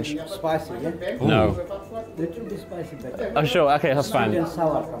tempura crunch. Spicy, yeah? No. Little bit spicy, better. Oh, sure, okay, that's Sweet and fine.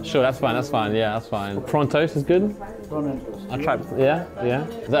 sour crunch. Sure, that's fine, yeah, that's fine. Prawn toast is good? Prawn and toast. I'll try, yeah?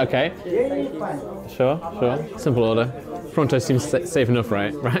 Is that okay? Yeah, fine. Sure. Simple order. Prawn toast seems safe enough,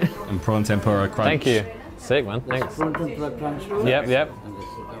 right? Right? And prawn tempura crunch. Thank you. Sick, man, thanks. Prawn tempura crunch. Yep.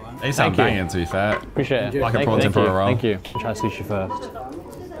 They sound Thank you. banging, to be fair. Appreciate it. Like a Thank prawn you, tempura roll. Thank you. I'll try sushi first.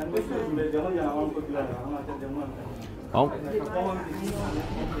 Oh.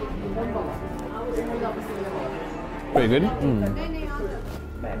 Pretty good.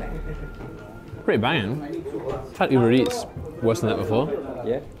 Pretty banging. I've had Uber Eats worse than that before.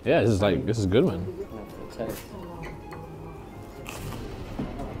 Yeah? Yeah, this is good, man.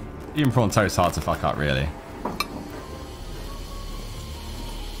 Even prawn toast hard to fuck up, really.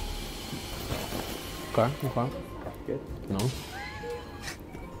 Okay. Good. No.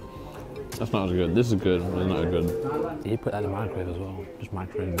 That's not as good. This is good, but it's not as good. You put that in the microwave as well. Just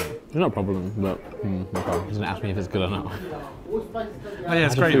microwave it. It's not a problem, but okay. He's gonna ask me if it's good or not. Oh yeah,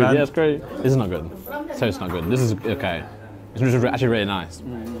 it's great, Food, man. yeah, it's great. This is not good. So it's not good. This is okay. It's just actually really nice,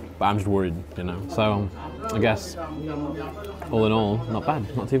 but I'm just worried, you know. So I guess all in all, not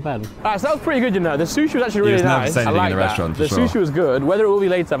bad, not too bad. All right, so that was pretty good, you know. The sushi was actually really nice. I like that. The sushi was good. Whether it will be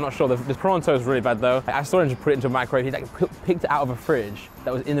later, I'm not sure. The pronto is really bad though. I saw him just put it into a microwave. He like picked it out of a fridge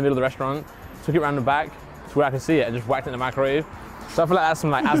that was in the middle of the restaurant, took it around the back to where I could see it, and just whacked it in the microwave. So I feel like that's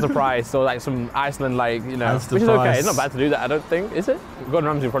some like Asda price or like some Iceland like, you know, which is okay. It's not bad to do that, I don't think, is it? Gordon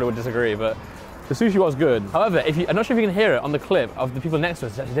Ramsay probably would disagree, but the sushi was good. However, I'm not sure if you can hear it on the clip of the people next to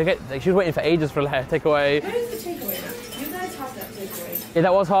us. She was waiting for ages for like, takeaway. Where's the takeaway now? You guys have that takeaway. Yeah,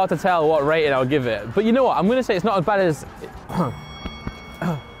 that was hard to tell what rating I would give it. But you know what? I'm gonna say it's not as bad as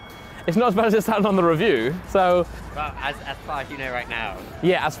it's not as bad as it sounded on the review. So, well, as far as you know right now.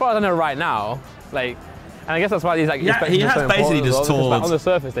 Yeah, as far as I know right now, like. And I guess that's why these like he has basically just toured like, on the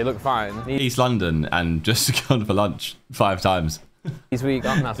surface they look fine. East London and just gone for lunch 5 times. This week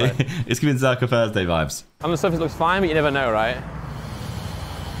on that side. It's giving Zerkaa Thursday vibes. On the surface it looks fine, but you never know, right?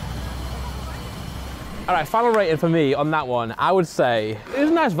 All right, final rating for me on that one, I would say it was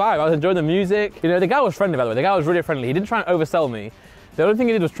a nice vibe. I was enjoying the music. You know, the guy was friendly, by the way. The guy was really friendly. He didn't try and oversell me. The only thing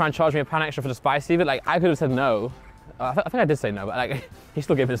he did was try and charge me a pound extra for the spicy, but like I could have said no. I think I did say no, but like he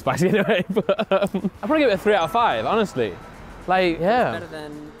still gave me the spicy anyway. But I'd probably give it a 3 out of 5, honestly. Like, yeah. Better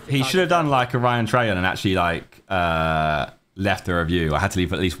than he should have done like a Ryan Trahan and actually like left a review. I had to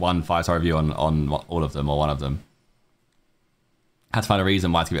leave at least one 5-star review on all of them or one of them. I had to find a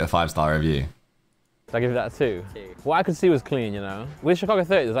reason why to give it a 5-star review. Did I give it that a 2? What I could see was clean, you know. With Chicago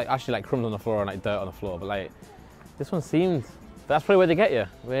 30, there's like actually like crumbs on the floor and like dirt on the floor, but like this one seemed. That's probably where they get you.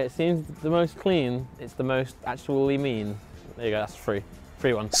 Where it seems the most clean, it's the most actually mean. There you go, that's free.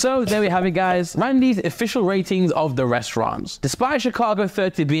 Free one. So there we have it, guys. Randy's official ratings of the restaurants. Despite Chicago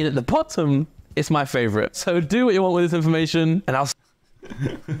 30 being at the bottom, it's my favorite. So do what you want with this information, and I'll...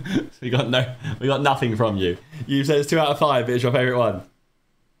 we got nothing from you. You said it's 2 out of 5, but it's your favorite one.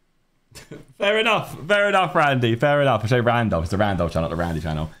 Fair enough, Randy, fair enough. I say Randolph, it's the Randolph channel, not the Randy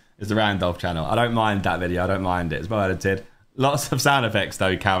channel. It's the Randolph channel. I don't mind that video, I don't mind it. It's well edited. Lots of sound effects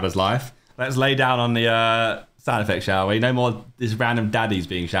though, Cowder's life. Let's lay down on the sound effects, shall we? No more this random daddies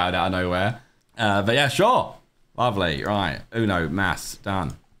being shouted out of nowhere. But yeah, sure. Lovely, right. Uno, mass,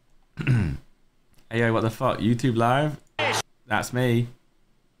 done. Hey, yo, what the fuck? YouTube live? That's me.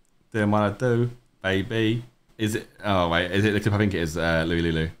 Doing what I do, baby. Is it? Oh, wait, is it the clip? I think it is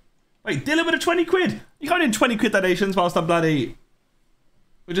Lulu. Wait, Dylan with a 20 quid. You can't do 20 quid donations whilst I'm bloody...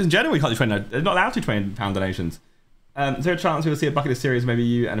 Which in general, you can't do 20. They're not allowed to do £20 donations. Is there a chance we'll see a bucket list series? Maybe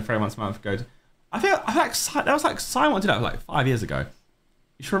you and a friend once a month go to... I feel like that was like Simon wanted to do that like 5 years ago.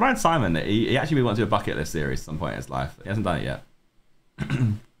 You should remind Simon that he actually really wants to do a bucket list series at some point in his life. He hasn't done it yet.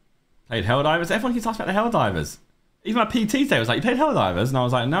 Played Helldivers. Everyone keeps asking about the Helldivers. Even my PT today was like, you played Helldivers? And I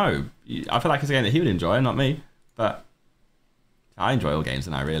was like, no. I feel like it's a game that he would enjoy, not me. But I enjoy all games,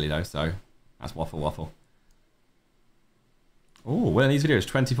 and I really though. So that's waffle. Oh, one of these videos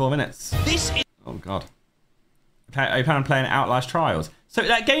 24 minutes. Oh god. Are you planning on playing Outlast Trials? So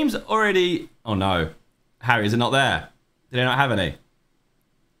that game's already... Oh no. Harry, is it not there? Did they not have any?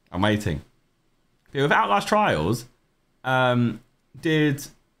 I'm waiting. Okay, with Outlast Trials, I swear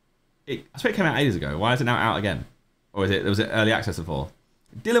it came out ages ago. Why is it now out again? Or was it early access before?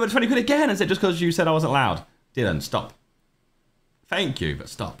 Dylan with 20 quid again, and said just because you said I wasn't allowed. Dylan, stop. Thank you, but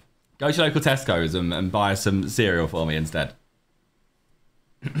stop. Go to local Tesco's and buy some cereal for me instead.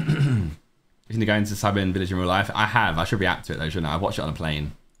 Isn't he going to Sidemen Village in real life? I have. I should react to it though, shouldn't I? I watched it on a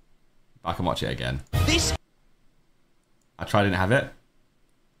plane. But I can watch it again. I tried, didn't have it.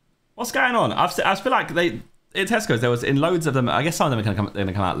 What's going on? I feel like in Tesco's there was in loads of them. I guess some of them are going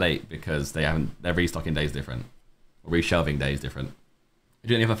to come out late because their restocking days different, or reshelving days different.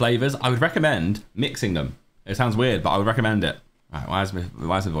 Do you any other flavors? I would recommend mixing them. It sounds weird, but I would recommend it. Right, why is my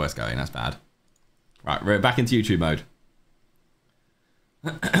voice going? That's bad. Right, we're back into YouTube mode.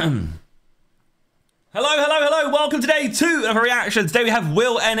 Hello. Welcome to day 2 of a reaction. Today we have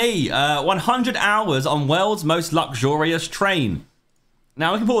Will NE. 100 hours on world's most luxurious train. Now,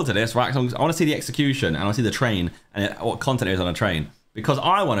 I'm looking forward to this, right? I want to see the execution, and I want to see the train, and what content is on a train. Because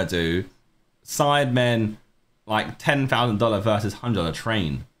I want to do Sidemen, like $10,000 versus $100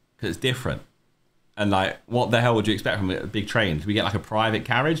 train. Because it's different. And like, what the hell would you expect from a big train? Do we get like a private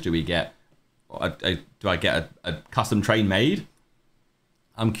carriage? Do we get... do I get a custom train made?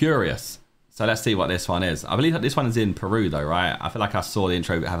 I'm curious. So let's see what this one is. I believe that this one is in Peru though, right? I feel like I saw the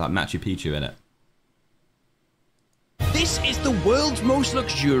intro have like Machu Picchu in it. This is the world's most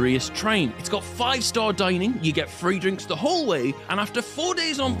luxurious train. It's got 5-star dining, you get free drinks the whole way, and after 4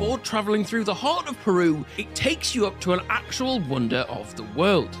 days on board travelling through the heart of Peru, it takes you up to an actual wonder of the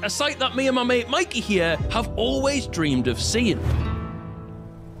world. A sight that me and my mate Mikey here have always dreamed of seeing.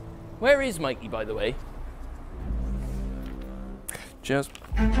 Where is Mikey, by the way? Cheers.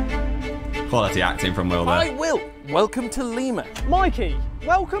 Quality acting from Will there. Hi, Will. Welcome to Lima. Mikey,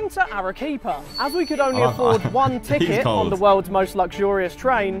 welcome to Arequipa. As we could only afford one ticket on the world's most luxurious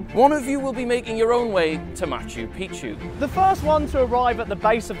train, one of you will be making your own way to Machu Picchu. The first one to arrive at the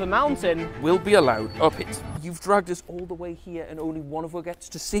base of the mountain will be allowed up it. You've dragged us all the way here and only one of us gets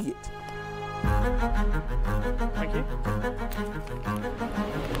to see it. Thank you.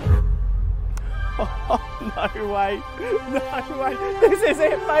 Oh, no way. No way. This is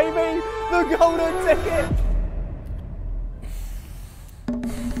it, baby. The golden ticket.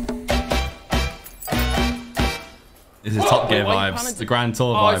 This is Top Gear vibes, the Grand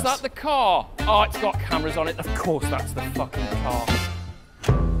Tour vibes. Oh, is that the car? Oh, it's got cameras on it. Of course that's the fucking car.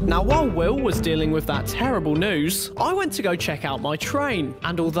 Now, while Will was dealing with that terrible news, I went to go check out my train.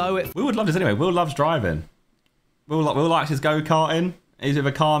 And although it... Will would love this anyway. Will loves driving. Will likes his go-karting. He's with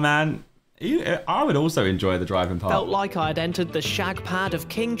a car man. I would also enjoy the driving part. Felt like I had entered the shag pad of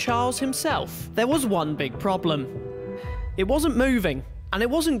King Charles himself. There was one big problem. It wasn't moving. And it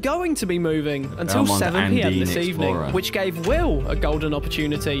wasn't going to be moving until 7 p.m. this evening, which gave Will a golden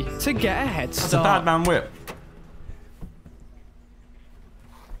opportunity to get a head start. That's a bad man whip.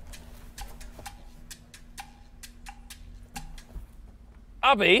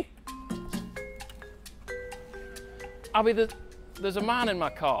 Abby, there's a man in my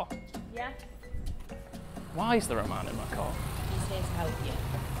car. Yeah? Why is there a man in my car? He's here to help you.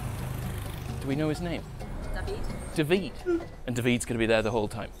 Do we know his name? David. David. And David's going to be there the whole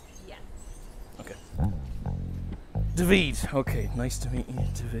time? Yeah. Okay. David. Okay, nice to meet you,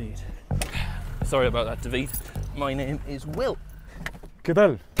 David. Sorry about that, David. My name is Will. ¿Qué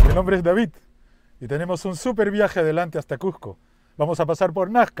tal? Mi nombre es David y tenemos un super viaje adelante hasta Cusco. Vamos a pasar por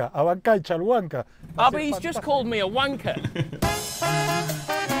Nazca, Abancay, Chalhuanca. Abby's just called me a wanker.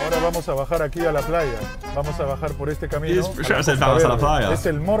 Ahora vamos a bajar aquí a la playa. Vamos a bajar por este camino. Vamos a la playa. Es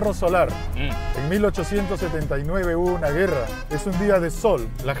el Morro Solar. En 1879 hubo una guerra. Es un día de sol.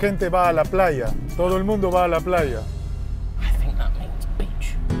 La gente va a la playa. Todo el mundo va a la playa. I think that means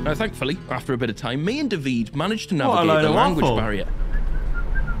beach. Now, thankfully, after a bit of time, me and David managed to navigate the language barrier.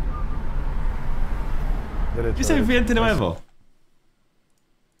 Dice Vicente Nuevo.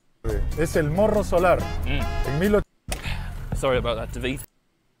 Es el Morro Solar. En Sorry about that, David.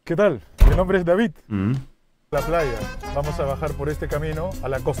 ¿Qué tal? Mi nombre es David. La playa. Vamos a bajar por este camino a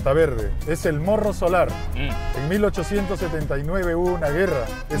la Costa Verde. Es el Morro Solar. En 1879 hubo una guerra.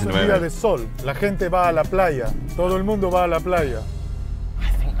 Es un día de sol. La gente va a la playa. Todo el mundo va a la playa.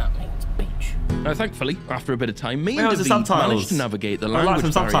 I think that means beach. Now, thankfully, after a bit of time, me and David managed to navigate the language barrier. I'd like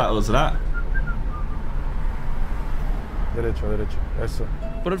some subtitles to that. Derecho, derecho. Eso.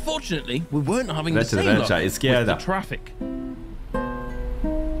 But unfortunately, we weren't having the same luck with the traffic.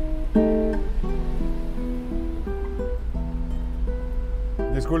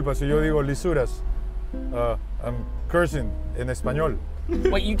 Disculpa si yo digo lisuras. I'm cursing en español.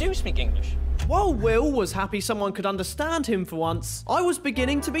 Wait, you do speak English? While Will was happy someone could understand him for once, I was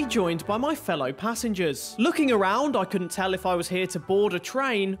beginning to be joined by my fellow passengers. Looking around, I couldn't tell if I was here to board a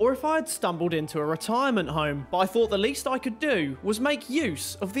train or if I had stumbled into a retirement home, but I thought the least I could do was make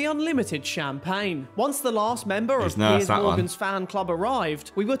use of the unlimited champagne. Once the last member of Piers Morgan's fan club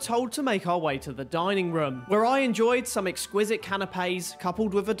arrived, we were told to make our way to the dining room, where I enjoyed some exquisite canapes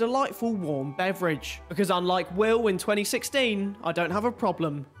coupled with a delightful warm beverage. Because unlike Will in 2016, I don't have a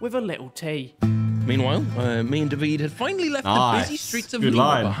problem with a little tea. Meanwhile, me and David had finally left the busy streets of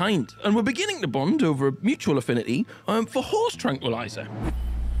Lima behind, and we're beginning to bond over a mutual affinity for horse tranquilizer.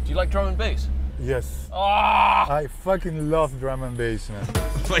 Do you like drum and bass? Yes. I fucking love drum and bass, man.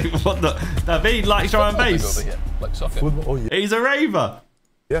 Wait, what the? David likes drum and bass? Over here, like soccer. Football, oh, yeah. He's a raver.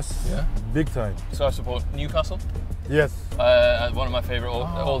 Yes. Yeah. Big time. So I support Newcastle. Yes. One of my favourite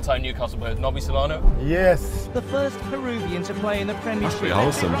all-time Newcastle players, Nobby Solano. Yes. The first Peruvian to play in the Premier League. That's pretty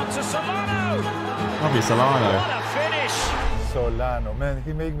wholesome. Nobby Solano. What a finish! Solano, man,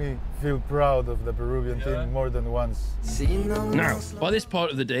 he made me feel proud of the Peruvian team more than once. Now, by this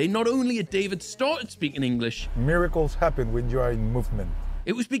part of the day, not only had David started speaking English, miracles happen when you are in movement.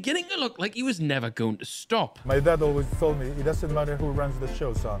 It was beginning to look like he was never going to stop. My dad always told me, it doesn't matter who runs the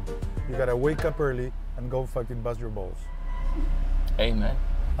show, son. You gotta wake up early and go fucking bust your balls. Amen.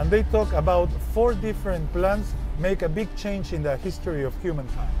 And they talk about 4 different plants make a big change in the history of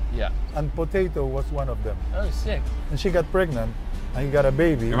humankind. Yeah. And potato was one of them. Oh, sick. And she got pregnant and he got a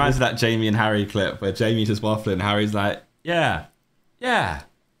baby. It reminds me of that Jamie and Harry clip where Jamie's just waffling and Harry's like, yeah, yeah,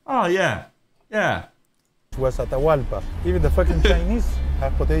 oh yeah, yeah. Was Atahualpa. Even the fucking Chinese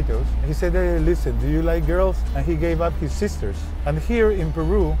have potatoes. He said, hey, listen, do you like girls? And he gave up his sisters. And here in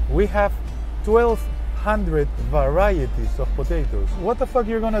Peru, we have 1,200 varieties of potatoes. What the fuck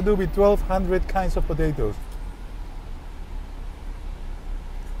you're gonna do with 1,200 kinds of potatoes?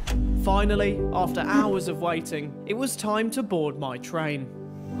 Finally, after hours of waiting, it was time to board my train.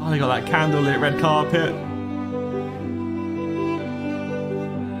 Oh, they got that candlelit red carpet.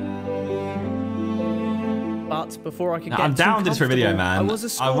 But before I could get I'm down this for a video, man. I was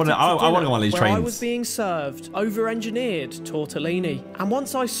escorted I want to go on one of these where trains. I was being served over-engineered tortellini. And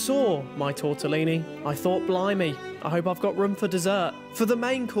once I saw my tortellini, I thought, blimey, I hope I've got room for dessert. For the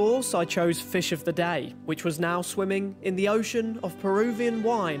main course, I chose fish of the day, which was now swimming in the ocean of Peruvian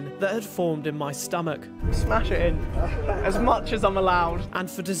wine that had formed in my stomach. Smash it in, as much as I'm allowed.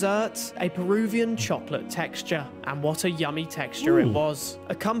 And for dessert, a Peruvian chocolate texture. And what a yummy texture it was,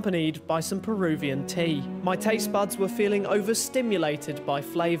 accompanied by some Peruvian tea. My taste buds were feeling overstimulated by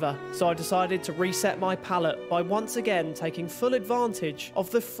flavour, so I decided to reset my palate by once again taking full advantage of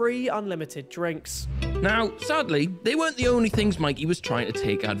the free unlimited drinks. Now, sadly, they weren't the only things Mikey was trying to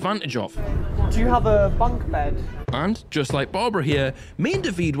take advantage of. Do you have a bunk bed? And, just like Barbara here, me and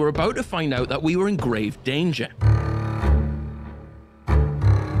David were about to find out that we were in grave danger.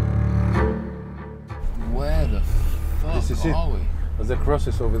 Where the fuck This is it. are we? There's the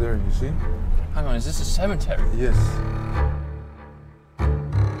crosses over there, you see? Hang on, is this a cemetery? Yes.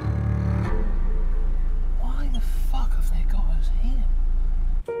 Why the fuck have they got us here?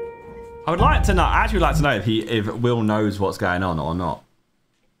 I would like to know. I actually would like to know if Will knows what's going on or not,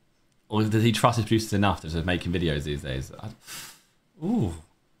 or does he trust his producers enough to just making videos these days? Ooh.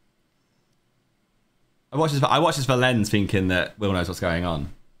 I watch this for Lens, thinking that Will knows what's going on.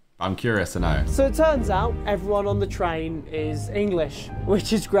 I'm curious to know. So it turns out everyone on the train is English,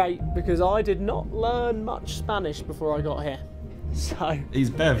 which is great because I did not learn much Spanish before I got here. So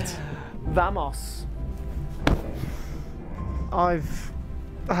He's bevved. Vamos. I've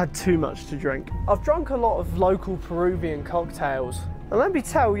had too much to drink. I've drunk a lot of local Peruvian cocktails, and let me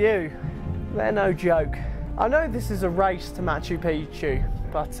tell you, they're no joke. I know this is a race to Machu Picchu,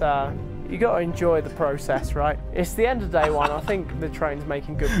 but you got to enjoy the process, right? It's the end of day one. I think the train's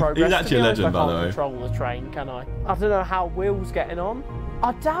making good progress. He's actually a legend, by the way. I can't control the train, can I? I don't know how Will's getting on.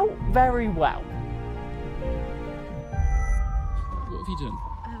 I doubt very well. What have you done?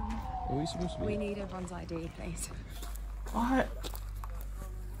 What are we supposed to be? We need everyone's ID, please. What?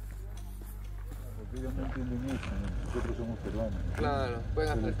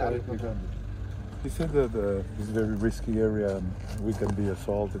 He said that it's a very risky area and we can be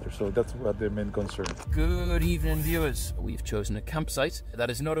assaulted, so that's what their main concern. Good evening, viewers. We've chosen a campsite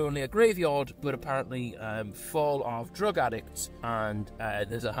that is not only a graveyard, but apparently full of drug addicts, and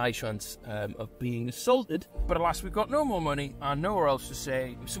there's a high chance of being assaulted. But alas, we've got no more money and nowhere else to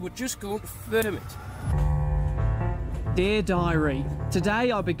stay, so we're just going to film it. Dear Diary,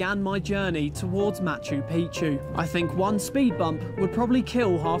 today I began my journey towards Machu Picchu. I think one speed bump would probably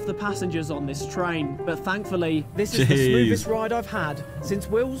kill half the passengers on this train, but thankfully, this is the smoothest ride I've had since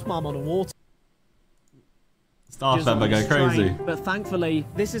Will's mum on a water. Staff member go crazy. But thankfully,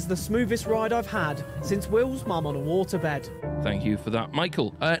 this is the smoothest ride I've had since Will's mum on a waterbed. Thank you for that,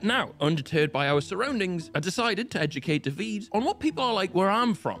 Michael. Now, undeterred by our surroundings, I decided to educate David on what people are like where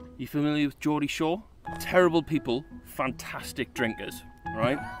I'm from. You familiar with Geordie Shore? Terrible people, fantastic drinkers,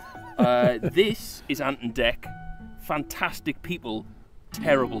 right? This is Ant and Dec, fantastic people,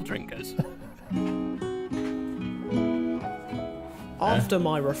 terrible drinkers. After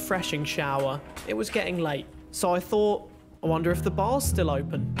my refreshing shower, it was getting late, so I thought, I wonder if the bar's still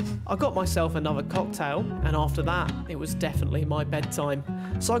open. I got myself another cocktail, and after that, it was definitely my bedtime.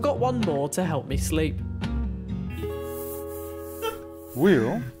 So I got one more to help me sleep.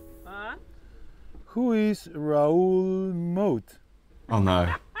 Will? Who is Raul Moat? Oh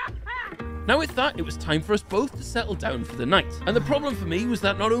no. Now with that, it was time for us both to settle down for the night. And the problem for me was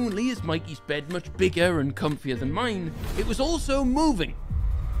that not only is Mikey's bed much bigger and comfier than mine, it was also moving.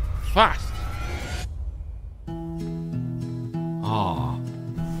 Fast. Ah.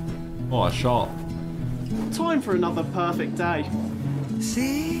 What a shot. Time for another perfect day.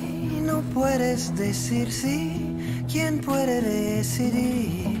 Si no puedes decir sí, ¿quién puede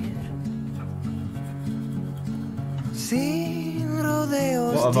decidir? Sin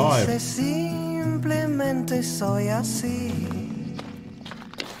rodeos, what a vibe. dice simplemente soy así.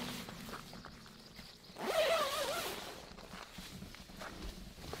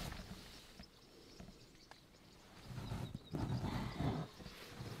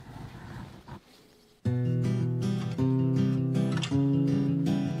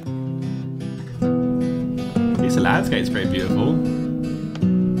 the landscape's pretty beautiful.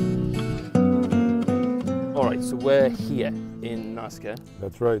 All right, so we're here in Nazca.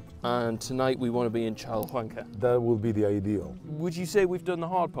 That's right. And tonight we want to be in Chalhuanca. That will be the ideal. Would you say we've done the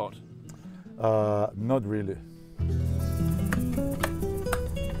hard part? Not really.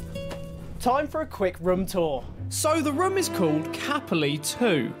 Time for a quick room tour. So the room is called Capoli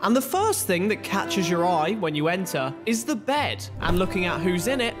 2, and the first thing that catches your eye when you enter is the bed. And looking at who's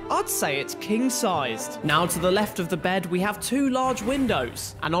in it, I'd say it's king-sized. Now to the left of the bed, we have 2 large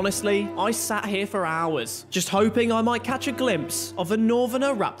windows, and honestly, I sat here for hours, just hoping I might catch a glimpse of a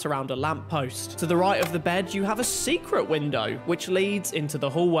northerner wrapped around a lamppost. To the right of the bed, you have a secret window, which leads into the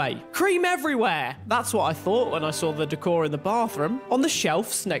hallway. Cream everywhere! That's what I thought when I saw the decor in the bathroom. On the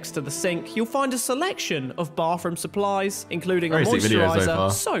shelves next to the sink, you'll find a selection of bathroom supplies, including a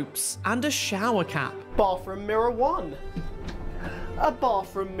moisturizer, soaps, and a shower cap. Bathroom mirror 1. A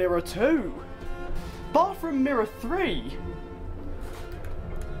bathroom mirror 2. Bathroom mirror 3.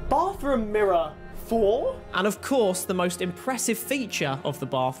 Bathroom mirror 4. And of course, the most impressive feature of the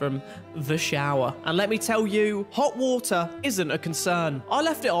bathroom, the shower. And let me tell you, hot water isn't a concern. I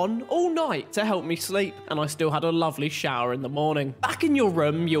left it on all night to help me sleep, and I still had a lovely shower in the morning. Back in your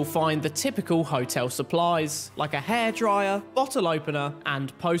room, you'll find the typical hotel supplies, like a hairdryer, bottle opener,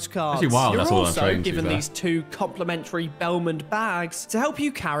 and postcards. Actually, wow, You're that's all I'm also showing, given these 2 complimentary Belmond bags to help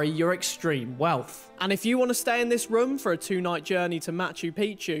you carry your extreme wealth. And if you want to stay in this room for a 2-night journey to Machu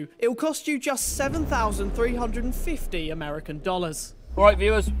Picchu, it'll cost you just $7,350 American dollars. All right,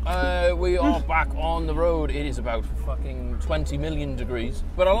 viewers, we are back on the road. It is about fucking 20 million degrees.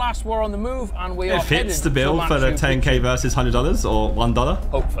 But alas, we're on the move, and we are It fits headed the bill to for the Machu 10K versus $100 or $1.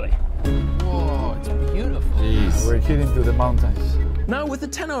 Hopefully. Whoa, it's beautiful. Jeez. We're heading to the mountains. Now, with the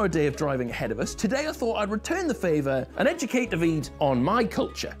 10-hour day of driving ahead of us, today I thought I'd return the favour and educate David on my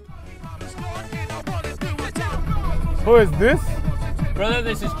culture. Who is this? Brother,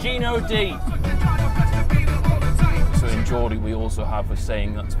 this is Gino D. So in Geordie, we also have a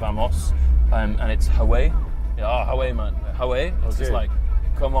saying that's vamos, and it's Hawaii. Yeah, oh, Hawaii, man. Hawaii. It's just like,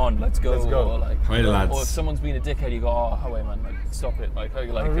 come on, let's go. Let's go. Or like, Hawaii, lads. or if someone's being a dickhead, you go, oh, Hawaii, man. Like, stop it. Like,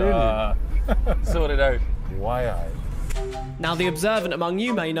 really? Sort it out. Why Now, the observant among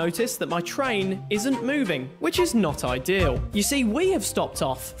you may notice that my train isn't moving, which is not ideal. You see, we have stopped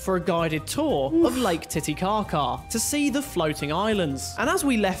off for a guided tour of Lake Titicaca to see the floating islands. And as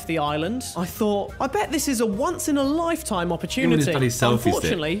we left the island, I thought, I bet this is a once-in-a-lifetime opportunity.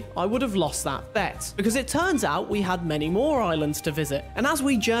 Unfortunately, I would have lost that bet, because it turns out we had many more islands to visit. And as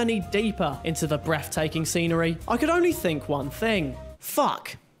we journeyed deeper into the breathtaking scenery, I could only think one thing.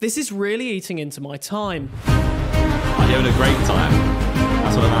 Fuck, this is really eating into my time. I'm having a great time.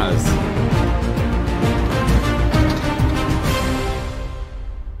 That's what matters.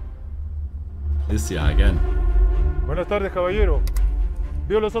 This year again. Buenas tardes, caballero.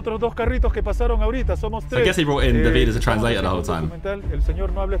 Vio los otros 2 carritos que pasaron ahorita, somos 3. So I guess he brought in David as a translator the whole time. El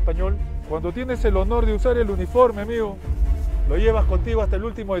señor no habla español. Cuando tienes el honor de usar el uniforme, amigo, lo llevas contigo hasta el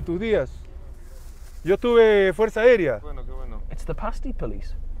último de tus días. Yo tuve Fuerza Aérea. Bueno, qué bueno. It's the pasty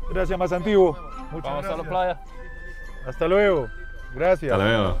police. Gracias, más antiguo. Muchas gracias. A la playa. Hasta luego. Gracias. Hasta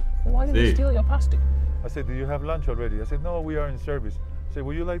luego. Why did they steal your pasty? I said, do you have lunch already? I said, no, we are in service. I said,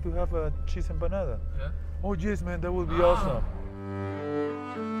 would you like to have a cheese empanada? Yeah. Oh, yes, man, that would be awesome.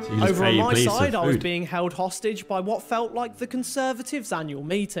 Over on my side, I was being held hostage by what felt like the Conservatives' annual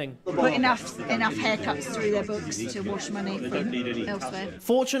meeting. Put enough haircuts through their books to wash money from elsewhere.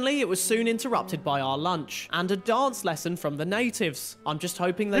 Fortunately, it was soon interrupted by our lunch and a dance lesson from the natives. I'm just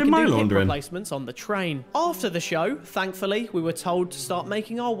hoping they can do hip replacements on the train. After the show, thankfully, we were told to start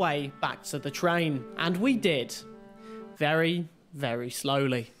making our way back to the train. And we did. Very, very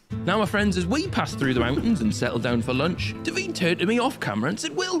slowly. Now, my friends, as we passed through the mountains and settled down for lunch, David turned to me off camera and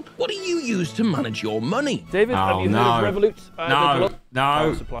said, Will, what do you use to manage your money? David, have you heard of Revolut?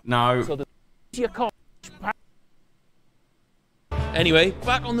 No. So anyway,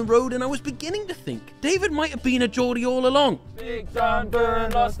 back on the road, and I was beginning to think David might have been a Geordie all along. Big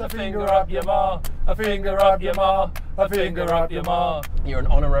sunburn, lost a finger up your maw, a finger up your maw, a finger up your maw. You're an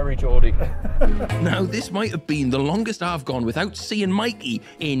honorary Geordie. Now, this might have been the longest I've gone without seeing Mikey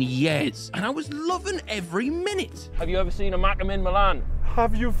in years, and I was loving every minute. Have you ever seen a Macam in Milan?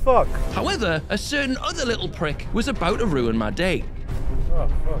 Have you fuck? However, a certain other little prick was about to ruin my day. Oh,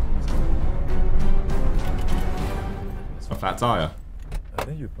 fuck. It's a flat tire. I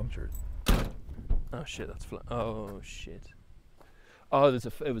think you punctured. Oh shit, that's flat. Oh shit. Oh,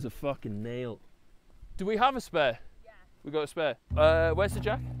 it was a fucking nail. Do we have a spare? Yeah. We got a spare. Where's the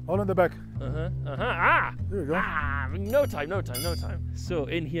jack? All in the back. Ah! There you go. Ah! No time. So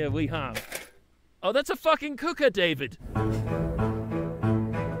in here we have Oh, that's a fucking cooker, David. We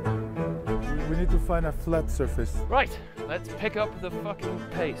need to find a flat surface. Right, let's pick up the fucking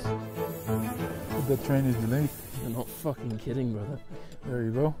pace. The train is delayed. You're not fucking kidding, brother. There you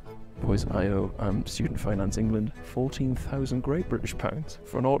go. Boys, I owe Student Finance England 14,000 Great British pounds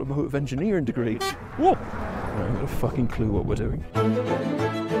for an automotive engineering degree. Whoa! I haven't got a fucking clue what we're doing.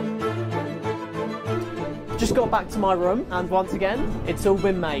 Just got back to my room, and once again, it's all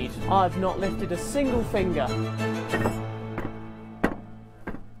been made. I've not lifted a single finger.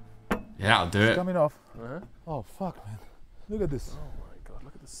 Yeah, I'll do it. It's coming off. Uh-huh. Oh, fuck, man. Look at this. Oh my god,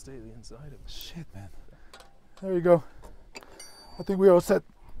 look at the state of the inside of it. Shit, man. There you go. I think we're all set.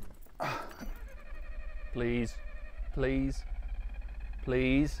 Please, please,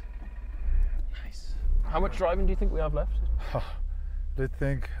 please. Nice. How much driving do you think we have left? Let's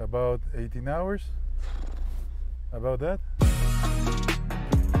think about 18 hours. About that.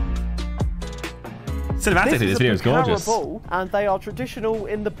 Cinematically, this video is gorgeous. Carabao, and they are traditional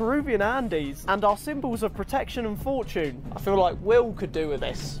in the Peruvian Andes and are symbols of protection and fortune. I feel like Will could do with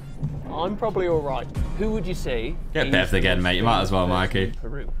this. I'm probably all right. Who would you say? Get Beth again, mate. You might as well, Mikey.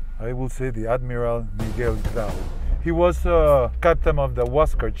 Peru. I will say the Admiral Miguel Grau. He was captain of the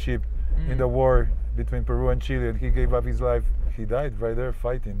Huáscar ship in the war between Peru and Chile, and he gave up his life. He died right there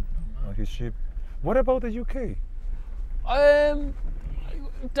fighting on his ship. What about the UK?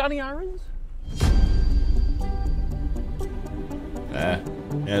 Danny Aarons? Yeah,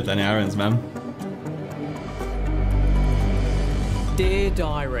 Danny Aarons, man. Dear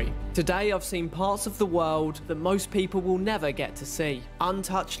Diary, today I've seen parts of the world that most people will never get to see.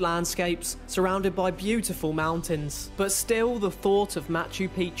 Untouched landscapes surrounded by beautiful mountains. But still the thought of Machu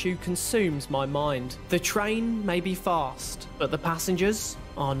Picchu consumes my mind. The train may be fast, but the passengers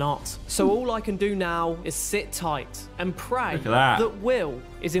are not. So all I can do now is sit tight and pray that Will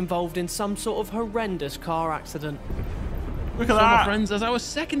is involved in some sort of horrendous car accident. Look at So, that. my friends, as our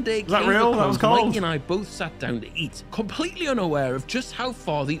second day that came real? to That was close, cold. Mikey and I both sat down to eat, completely unaware of just how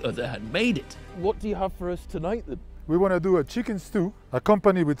far the other had made it. What do you have for us tonight, then? We want to do a chicken stew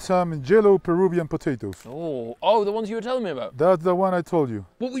accompanied with some yellow Peruvian potatoes. Oh, the ones you were telling me about. That's the one I told you.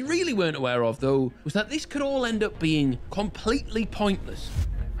 What we really weren't aware of, though, was that this could all end up being completely pointless.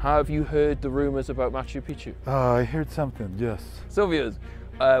 Have you heard the rumours about Machu Picchu? I heard something, yes. So viewers,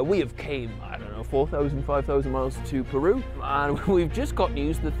 we have came, I don't know, 4,000, 5,000 miles to Peru, and we've just got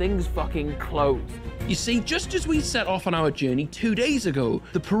news the thing's fucking closed. You see, just as we set off on our journey 2 days ago,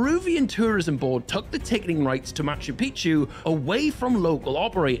 the Peruvian Tourism Board took the ticketing rights to Machu Picchu away from local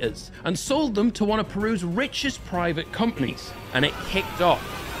operators and sold them to one of Peru's richest private companies, and it kicked off.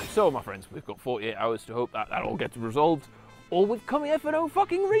 So, my friends, we've got 48 hours to hope that that all gets resolved. Or we've come here for no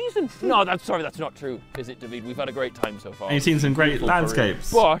fucking reason. No, that's not true, is it, David? We've had a great time so far. And you've seen some great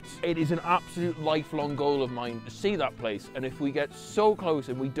landscapes. But it is an absolute lifelong goal of mine to see that place. And if we get so close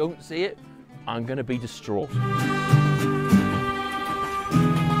and we don't see it, I'm going to be distraught.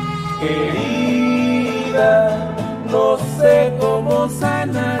 Querida, no sé cómo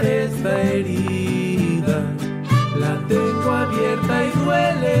sanar esta herida. La tengo abierta y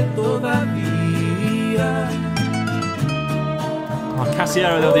duele todavía. Oh,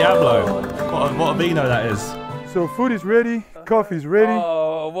 Casillero del Diablo. What a vino that is. So food is ready, coffee is ready.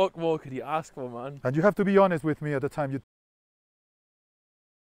 Oh, what more could you ask for, man? And you have to be honest with me at the time you...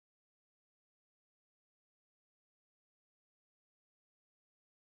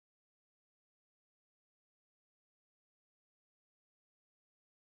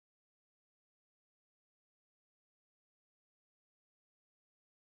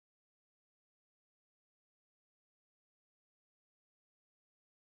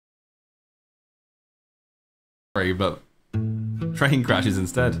 But train crashes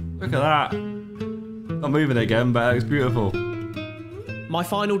instead. Look at that. Not moving again, but it's beautiful. My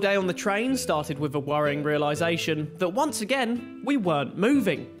final day on the train started with a worrying realisation that once again, we weren't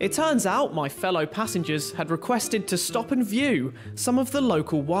moving. It turns out my fellow passengers had requested to stop and view some of the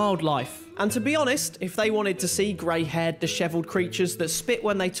local wildlife. And to be honest, if they wanted to see grey-haired, dishevelled creatures that spit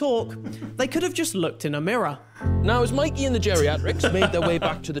when they talk, they could have just looked in a mirror. Now, as Mikey and the geriatrics made their way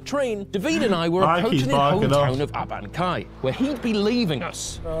back to the train, David and I were Mikey's approaching the hometown of Abancay, where he'd be leaving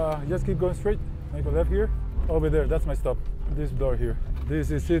us. Just keep going straight. Make a left here. Over there, that's my stop. This door here.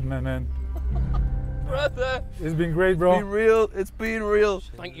 This is it, man. Brother! It's been great, bro. It's been real. It's been real.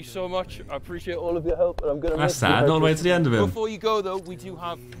 Thank you so much. I appreciate all of your help, and I'm going to That's sad, all the way to the end of it. Before you go, though, we do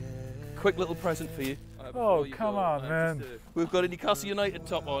have a quick little present for you. Oh, come on, man. We've got a Newcastle United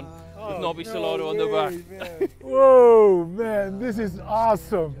top on, with Nobby Solano on the back. Whoa, man, this is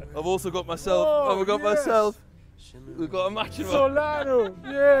awesome. I've also got myself. Oh, I've got yes. myself. We've got a matching one. Solano,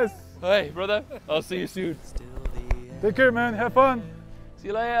 yes. Hey, brother. I'll see you soon. Take care, man. Have fun. See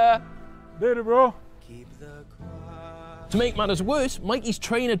you later. Later, bro. To make matters worse, Mikey's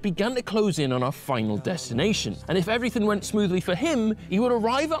train had begun to close in on our final destination. And if everything went smoothly for him, he would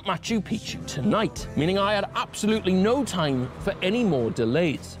arrive at Machu Picchu tonight, meaning I had absolutely no time for any more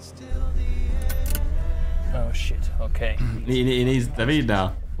delays. Oh shit, okay. He needs David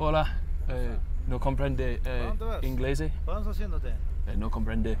now. Hola, no comprende inglese? No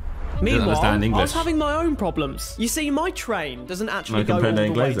comprende. Meanwhile, I was having my own problems. You see, my train doesn't actually go all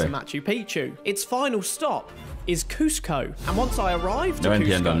the way to Machu Picchu. Its final stop is Cusco. And once I arrived to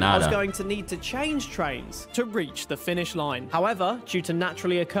Cusco, I was going to need to change trains to reach the finish line. However, due to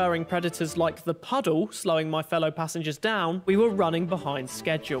naturally occurring predators like the puddle slowing my fellow passengers down, we were running behind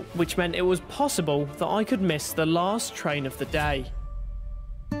schedule, which meant it was possible that I could miss the last train of the day.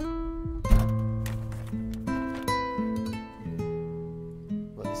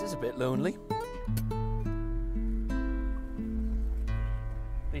 Well, this is a bit lonely.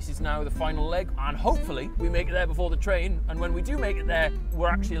 This is now the final leg, and hopefully we make it there before the train, and when we do make it there, we're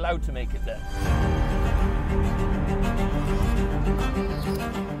actually allowed to make it there.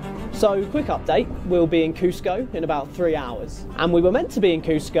 So, quick update, we'll be in Cusco in about 3 hours. And we were meant to be in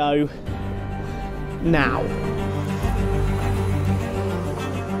Cusco now.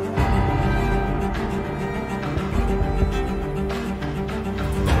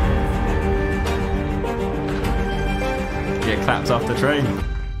 Get clapped off the train.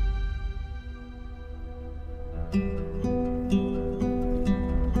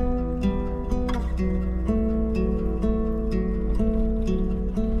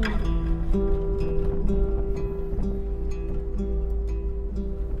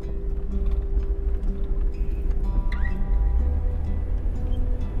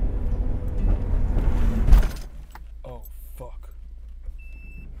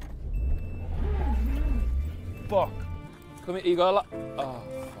 Fuck. Come here, you got a lot. Oh,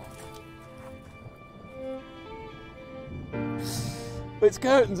 fuck. It's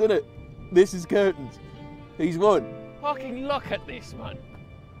curtains, isn't it? This is curtains. He's won. Fucking look at this, man.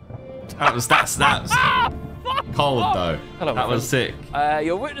 That's cold though. Hello, that was sick.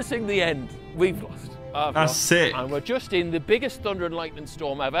 You're witnessing the end. We've lost. That's sick. And we're just in the biggest thunder and lightning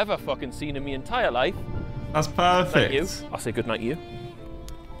storm I've ever fucking seen in my entire life. That's perfect. Thank you. I'll say goodnight to you.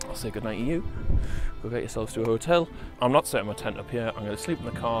 I'll say goodnight to you. Go get yourselves to a hotel. I'm not setting my tent up here. I'm going to sleep in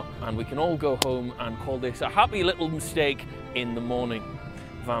the car and we can all go home and call this a happy little mistake in the morning.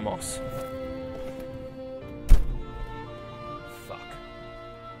 Vamos. Fuck.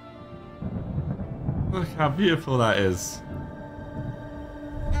 Look how beautiful that is.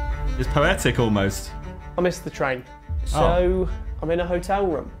 It's poetic almost. I missed the train. So I'm in a hotel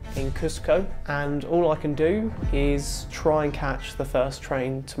room in Cusco and all I can do is try and catch the first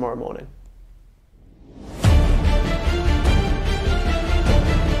train tomorrow morning.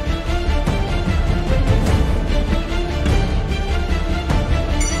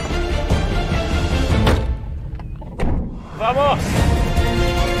 Vamos!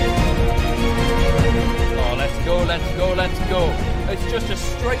 Oh, let's go, let's go, let's go. It's just a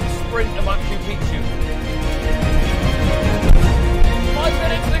straight sprint to Machu Picchu. 5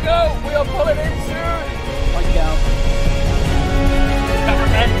 minutes to go. We are pulling in soon. Right down.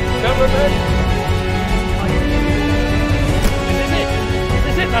 Cameraman, cameraman. This is it. This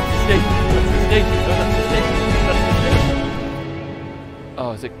is it. That's the station. That's the station. No, that's the station. That's the station.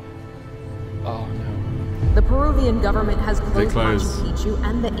 Oh, is it? Oh no. The Peruvian government has closed Machu Picchu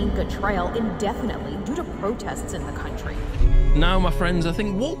and the Inca Trail indefinitely due to protests in the country. Now, my friends, I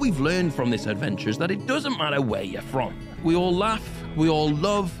think what we've learned from this adventure is that it doesn't matter where you're from. We all laugh, we all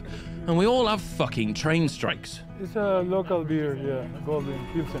love, and we all have fucking train strikes. It's a local beer, yeah, Golden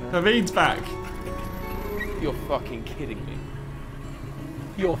Pilsner. David's back. You're fucking kidding me.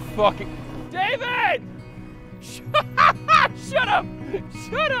 You're fucking... David! Shut up! Shut up!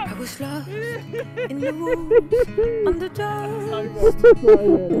 I was lost in the woods, on the dust,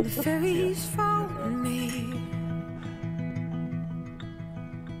 and the fairies found me.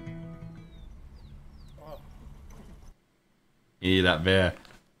 You need that beer.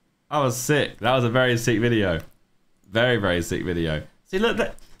 That was sick. That was a very sick video. Very, very sick video. See, look,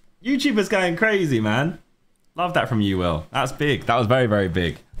 that YouTuber's going crazy, man. Love that from you, Will. That's big. That was very, very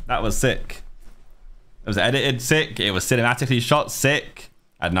big. That was sick. It was edited sick. It was cinematically shot sick.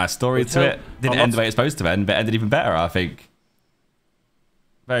 Had a nice story to it. Didn't end the way it's supposed to end, but ended even better, I think.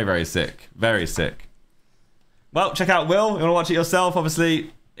 Very, very sick. Very sick. Well, check out Will. You want to watch it yourself,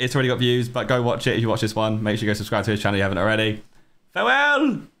 obviously. It's already got views, but go watch it if you watch this one. Make sure you go subscribe to his channel if you haven't already.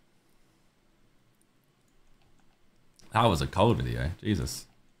 Farewell! That was a cold video. Jesus.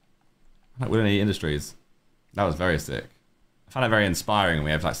 Like Willen Industries. That was very sick. I find it very inspiring when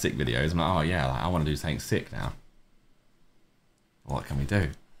we have like sick videos. I'm like, oh yeah, like, I want to do something sick now. What can we do?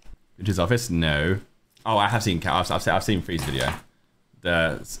 Witch's Office? No. Oh, I have seen I've seen Free's video.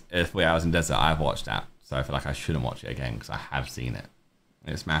 The 4 Hours in Desert. I've watched that, so I feel like I shouldn't watch it again because I have seen it.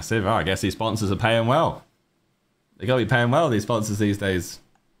 It's massive. Oh, I guess these sponsors are paying well. They gotta be paying well, these sponsors these days.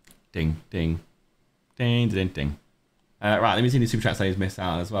 Ding, ding, ding, ding, ding. Right, let me see any super chats I missed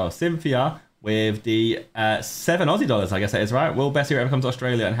out as well. Cynthia with the 7 Aussie dollars, I guess that is right. Will Bessie ever come to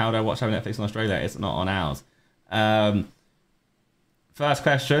Australia, and how do I watch having Netflix on Australia? It's not on ours. First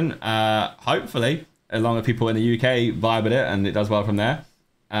question, hopefully, as long as people in the UK vibe with it and it does well from there.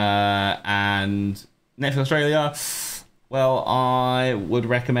 And Netflix Australia, well, I would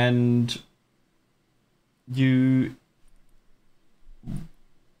recommend you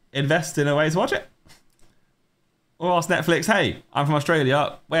invest in a way to watch it. Or ask Netflix, hey, I'm from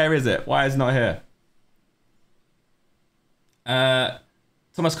Australia, where is it? Why is it not here?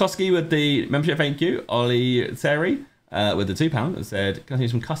 Thomas Koski with the membership, thank you. Ollie Seri with the £2 said, can I see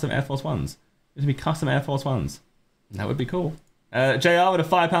some custom Air Force Ones? There's going to be custom Air Force Ones. That would be cool. JR with a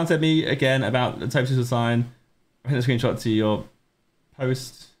 £5 said me again about the Toby sign. I think the screenshot to your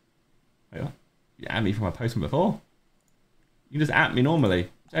post. Wait, what? You at me from my post from before? You just at me normally.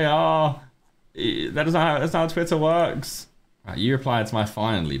 JR, that's not how Twitter works. Right, you replied to my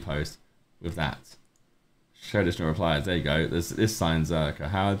finally post with that. Show additional replies. There you go. This sign Zerkaa.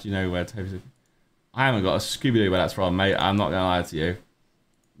 How do you know where Toby? I haven't got a Scooby-Doo where that's from, mate. I'm not gonna lie to you.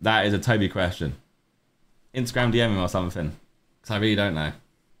 That is a Toby question. Instagram DM him or something. Because I really don't know.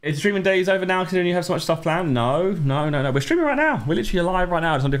 Is streaming days over now considering you have so much stuff planned? No. We're streaming right now. We're literally live right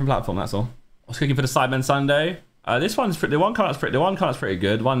now. It's on a different platform, that's all. I was cooking for the Sidemen Sunday. This one's the one coming up's pretty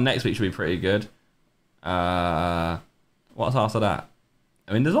good. One next week should be pretty good. What's after that?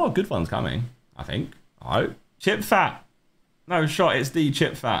 I mean, there's a lot of good ones coming, I think. I hope. Chip Fat. No shot, it's the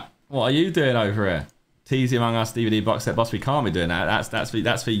Chip Fat. What are you doing over here? TZ Among Us DVD box set boss. We can't be doing that. That's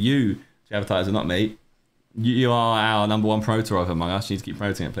for you, the advertiser, not me. You are our #1 promoter of Among Us. You need to keep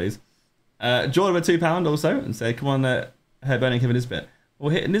promoting it, please. Jordan with £2 also and said, come on, hair burning Kevin Nisbet.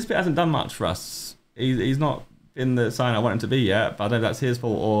 Well, Nisbet hasn't done much for us. He's not been the sign I want him to be yet, but I don't know if that's his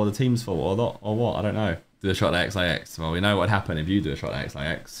fault or the team's fault or what. I don't know. Do a shot at XIX. Well, we know what would happen if you do a shot at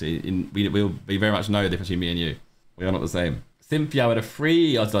XIX. We very much know the difference between me and you. We are not the same. Cynthia with a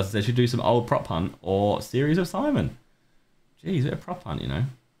free odds says they should do some old prop hunt or series of Simon. Jeez, bit of prop hunt, you know.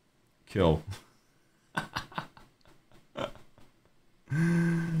 Cool.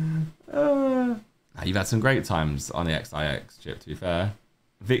 You've had some great times on the XIX, Chip, to be fair.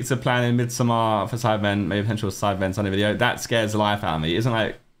 Victor planning Midsommar for Sidemen, maybe potential Sidemen Sunday video. That scares the life out of me. Isn't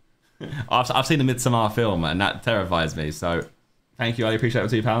like I've seen the Midsommar film and that terrifies me. So thank you, I appreciate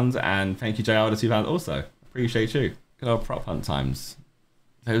the £2, and thank you, JR, with the £2 also. Appreciate you. Good old prop hunt times.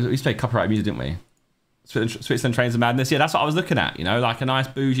 We used to play copyright music, didn't we? Switzerland Trains of Madness. Yeah, that's what I was looking at. You know, like a nice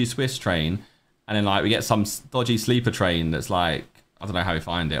bougie Swiss train, and then like we get some dodgy sleeper train that's like, I don't know how we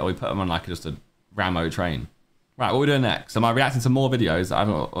find it, or we put them on like just a Ramo train. Right, what are we doing next? Am I reacting to more videos that I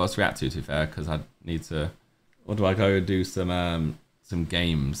haven't got what else to react to be fair, because I need to, or do I go do some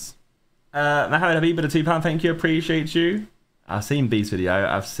games? Mohammed Habib with a £2, thank you, appreciate you. I've seen B's video,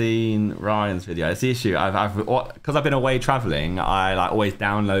 I've seen Ryan's video. It's the issue, because I've been away traveling, I like always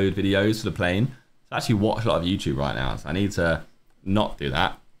download videos for the plane. So I actually watch a lot of YouTube right now, so I need to not do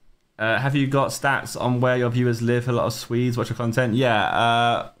that. Have you got stats on where your viewers live? A lot of Swedes watch your content?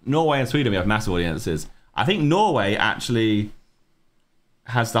 Yeah, Norway and Sweden, we have massive audiences. I think Norway actually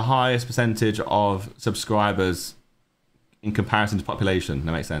has the highest percentage of subscribers in comparison to population.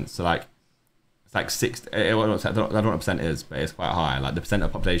 That makes sense. So like, it's like 6. I don't know what the percent is, but it's quite high. Like the percent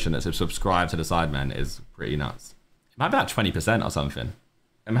of population that's subscribed to the Sidemen is pretty nuts. It might be about 20% or something.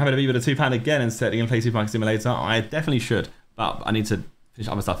 I'm having to be with a £2 again instead. Are you gonna play Supermarket Simulator? I definitely should, but I need to finish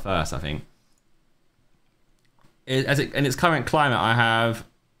other stuff first, I think. In its current climate, I have.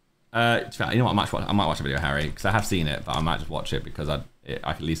 You know what? I might watch a video, Harry, because I have seen it, but I might just watch it because I can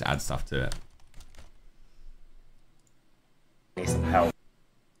at least add stuff to it. Need some help.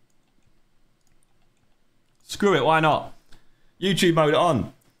 Screw it, why not? YouTube mode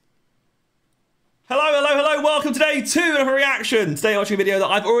on. Hello, welcome today to another reaction. Today I'm watching a video that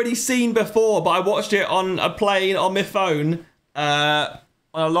I've already seen before, but I watched it on a plane on my phone on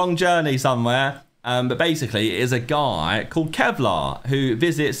a long journey somewhere. But basically, it is a guy called Kevlar who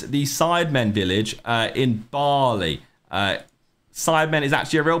visits the Sidemen village in Bali. Sidemen is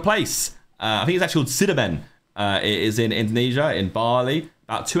actually a real place. I think it's actually called Sidemen. It is in Indonesia, in Bali.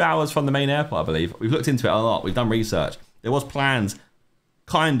 About 2 hours from the main airport, I believe. We've looked into it a lot. We've done research. There was plans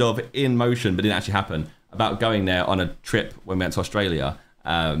kind of in motion, but didn't actually happen, about going there on a trip when we went to Australia.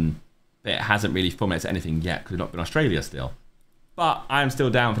 But it hasn't really formulated anything yet because we've not been in Australia still. But I am still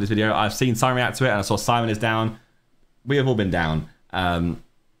down for this video. I've seen Simon react to it, and I saw Simon is down. We have all been down. God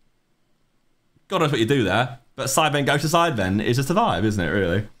knows what you do there. But Sidemen go to Sidemen is just a vibe, isn't it,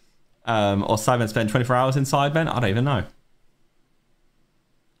 really? Or Sidemen spend 24 hours in Sidemen? I don't even know.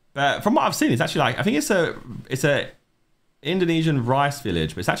 But from what I've seen, it's actually like, I think it's a Indonesian rice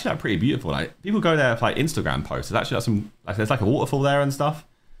village, but it's actually like pretty beautiful. Like people go there for like Instagram posts. There's actually like some, like there's like a waterfall there and stuff.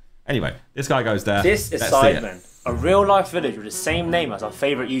 Anyway, this guy goes there. This is Sidemen, a real life village with the same name as our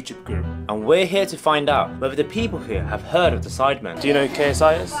favourite YouTube group. And we're here to find out whether the people here have heard of the Sidemen. Do you know who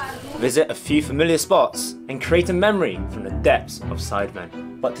KSI is? Visit a few familiar spots and create a memory from the depths of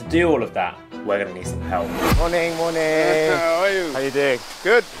Sidemen. But to do all of that, we're going to need some help. Morning, morning. How are you? How you doing?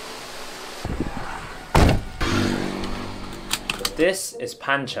 Good. This is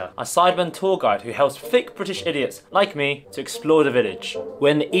Pancha, a Sidemen tour guide who helps thick British idiots like me to explore the village. We're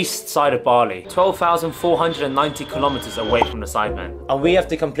in the east side of Bali, 12,490 kilometers away from the Sidemen. And we have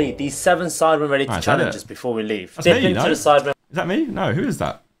to complete these 7 Sidemen related challenges before we leave. That's me, no? The Sidemen. Is that me? No, who is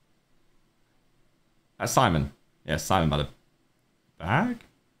that? That's Simon. Yeah, Simon by the bag?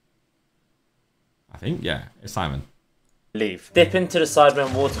 I think, yeah, it's Simon. Leave. Dip into the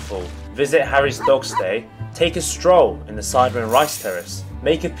Sidemen waterfall, visit Harry's dog stay, take a stroll in the Sidemen rice terrace,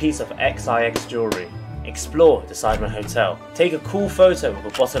 make a piece of XIX jewellery, explore the Sidemen hotel, take a cool photo with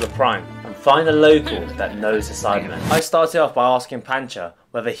a bottle of Prime, and find a local that knows the Sidemen. I started off by asking Pancha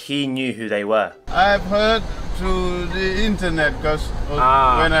whether he knew who they were. I've heard through the internet because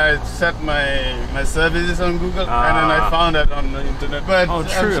when I set my services on Google and then I found it on the internet. But oh,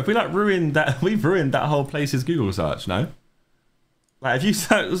 true. Have we like ruined that? We've ruined that whole place's Google search, no? Like, if you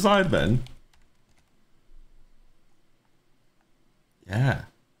search Sidemen, yeah,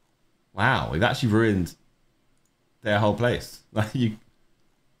 wow, we've actually ruined their whole place. Like you,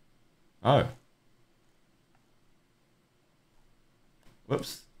 oh,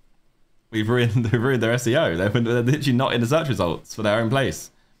 whoops, we've ruined their SEO. They're literally not in the search results for their own place.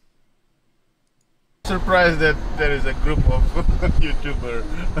 Surprised that there is a group of YouTubers.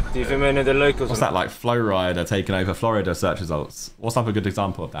 Do you think any of the locals? What's that like? Flow Rider taking over Florida search results. What's up a good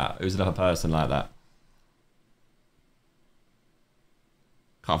example of that? Who's another person like that?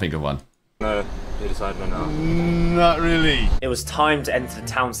 Can't think of one. No, you decide now. Not really. It was time to enter the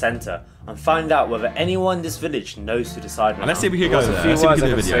town centre and find out whether anyone in this village knows who the Sidemen are. Let's see if we can go there. Let's see if we can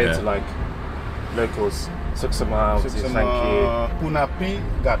do a video here. To, like, locals. Suksama, thank you. Punapi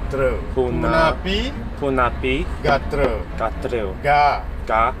Gatre. Punapi Gatre. Gatril.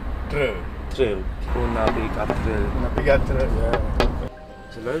 Ga. Trill. Punapi Gatril. Punapi Gatre, yeah.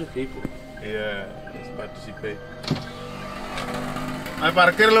 It's a load of people. Yeah, let's participate. Ay,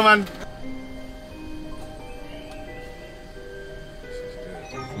 parkir lo, man.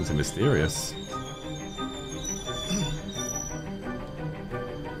 It's mysterious.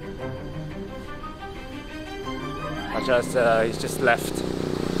 He's just left.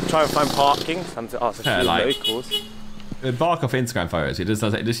 Try and find parking. Time to ask a few locals. Bark off Instagram photos. It just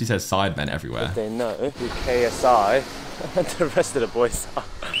literally says Sidemen everywhere. If they know who KSI and the rest of the boys are.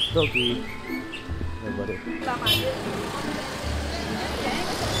 Doggy. Nobody.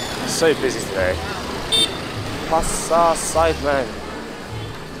 So busy today. Passa Sidemen.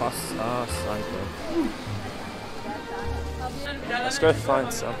 Passa Sidemen. Let's go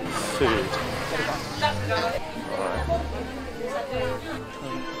find some food. Alright.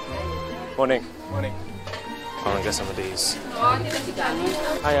 Morning. Morning. I want to get some of these. Hi,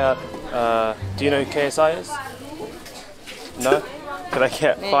 do you know who KSI is? No? Could I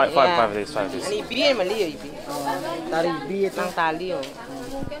get five of these? 5 of these.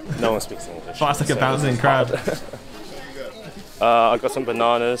 No one speaks English. That's like a bouncing crab. I got some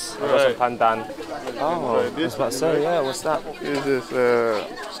bananas. I got some pandan. Oh, I was about to say, yeah, what's that? This is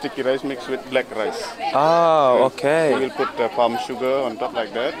sticky rice mixed with black rice. Oh, okay. We'll put palm sugar on top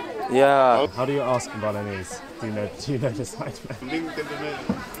like that. Yeah. How do you ask Balinese? Do you know the Sidemen?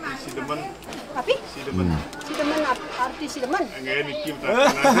 Sidemen. Tapi? Sidemen arti Sidemen.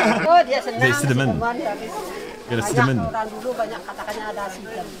 Oh, dia senang. Sidemen. Banyak orang dulu banyak katakannya ada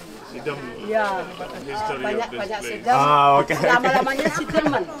Sidem. Sidem. Iya. Banyak Sidem. Okay. Lama-lamanya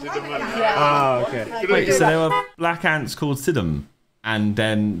Sidemen. Okay. Wait, so there were black ants called Sidem, and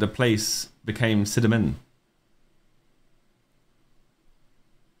then the place became Sidemen.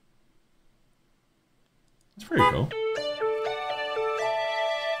 That's pretty cool.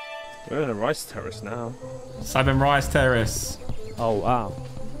 We're in a rice terrace now. Sidemen rice terrace. Oh wow.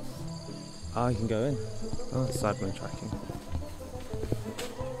 Oh, you can go in. Oh, Sidemen tracking.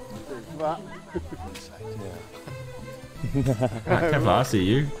 that. Kevlar, I see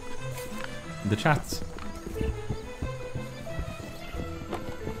you. In the chat. See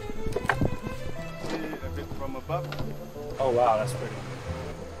a bit from above. Oh wow, that's pretty.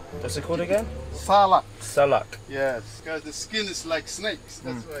 What's it called again? Salak. Salak. Yes, because the skin is like snakes.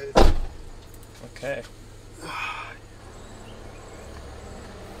 That's why it's... Okay.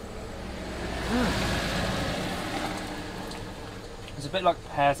 It's a bit like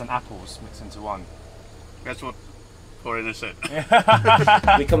pears and apples mixed into one. That's what foreigners said.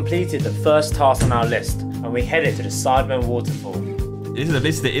 We completed the first task on our list and we headed to the Sidemen waterfall. This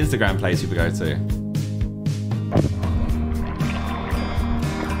is the Instagram place you could go to.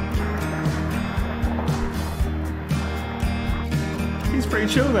 He's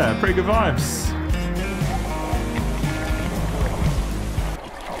pretty chill there, pretty good vibes.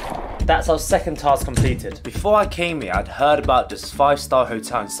 That's our second task completed. Before I came here, I'd heard about this 5-star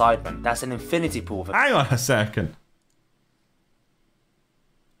hotel in Sidemen. That's an infinity pool. Hang on a second.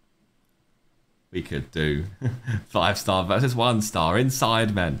 We could do 5-star versus 1-star in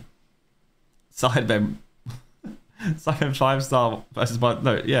Sidemen. Sidemen 5-star versus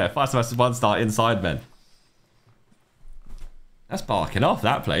 5-star versus 1-star in Sidemen. That's barking off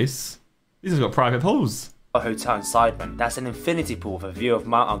that place. These have got private pools. A hotel in Sidemen. That's an infinity pool with a view of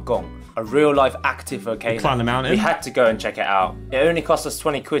Mount Agong, a real-life active volcano. Climb the mountain. We had to go and check it out. It only cost us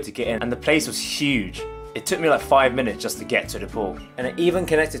 20 quid to get in, and the place was huge. It took me like 5 minutes just to get to the pool, and it even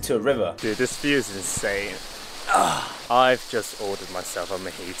connected to a river. Dude, this view is insane. I've just ordered myself a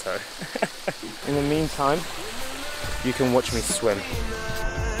mojito. In the meantime, you can watch me swim.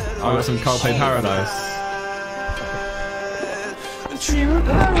 I got some Coldplay Paradise.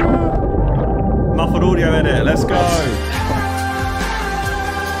 Muffled audio edit, let's go!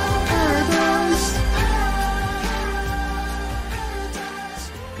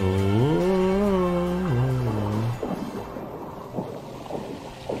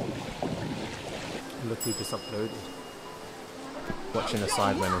 Look who just uploaded. Watching the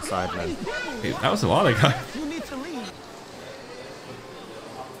Sidemen and Sidemen. Dude, that was a while ago.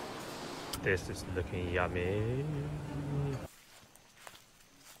 This is looking yummy.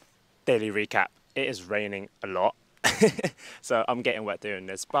 Daily recap. It is raining a lot, so I'm getting wet doing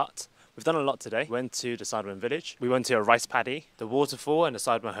this, but we've done a lot today. Went to the Sidemen village, we went to a rice paddy, the waterfall and the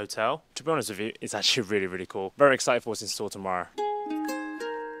Sidemen hotel. To be honest with you, it's actually really, really cool. Very excited for what's in store tomorrow.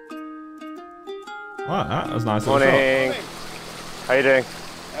 Wow, that was nice. Morning. How you doing?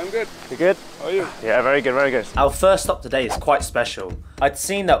 I'm good. You good? How are you? Yeah, very good, very good. Our first stop today is quite special. I'd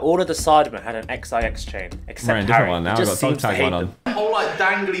seen that all of the Sidemen had an XIX chain, except Harry. One now. He I've just got seems to tag hate one on. them. The whole like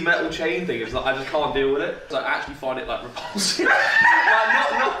dangly metal chain thing is like I just can't deal with it. So I actually find it like repulsive.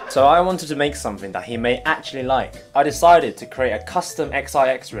 Not. So I wanted to make something that he may actually like. I decided to create a custom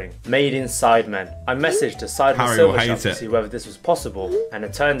XIX ring made in Sidemen. I messaged the Sidemen Harry silver will hate shop to it. see whether this was possible, and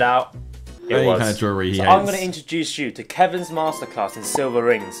it turned out it Any was. kind of jewelry he so hates. I'm going to introduce you to Kevin's masterclass in silver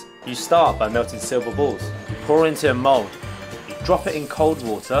rings. You start by melting silver balls. You pour into a mould. You drop it in cold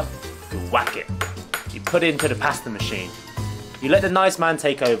water. You whack it. You put it into the pasta machine. You let the nice man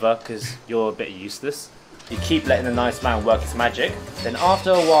take over because you're a bit useless. You keep letting the nice man work his magic. Then after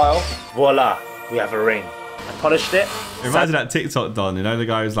a while, voila, we have a ring. I polished it. It reminds me of that TikTok Don, you know, the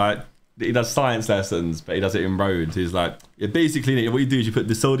guy who's like, he does science lessons, but he does it in roads. He's like, yeah, basically, what you do is you put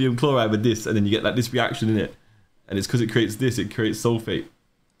the sodium chloride with this, and then you get like this reaction in it. And it's because it creates this, it creates sulfate.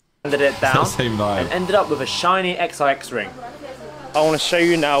 Ended it down Same vibe. and ended up with a shiny XIX ring. I want to show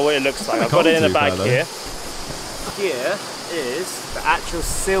you now what it looks like. I've got it in a bag here. Here is the actual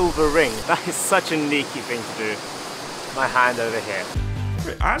silver ring. That is such a sneaky thing to do. My hand over here.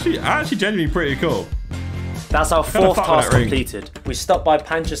 Actually genuinely pretty cool. That's our Kinda fourth fuck with task that ring. completed. We stopped by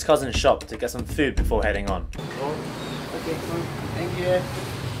Pancha's cousin's shop to get some food before heading on. Okay, thank you.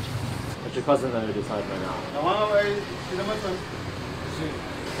 What's your cousin know this side right now? No, sila man.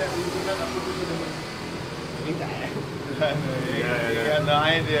 No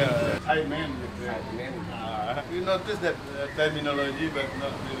idea. Sidemen. You notice that terminology, but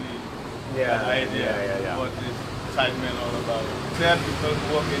not really idea what this Sidemen all about. There people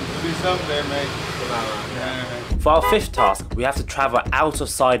who work in tourism, they make. For our fifth task, we have to travel out of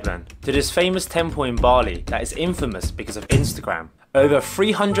Sidemen to this famous temple in Bali that is infamous because of Instagram. Over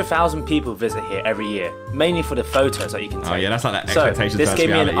 300,000 people visit here every year, mainly for the photos that you can take. Oh yeah, that's like that So expectations this versus gave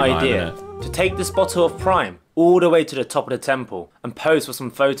me an reality vibe, idea innit? to take this bottle of Prime all the way to the top of the temple and pose for some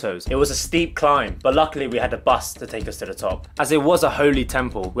photos. It was a steep climb, but luckily we had a bus to take us to the top. As it was a holy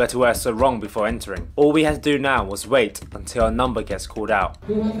temple, we had to wear a sarong before entering. All we had to do now was wait until our number gets called out.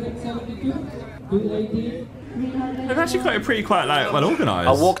 272, 280, They've actually got it pretty quite like well organised.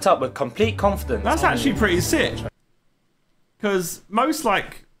 I walked up with complete confidence. That's actually pretty sick. Because most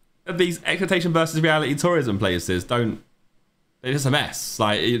like of these expectation versus reality tourism places don't. They're just a mess.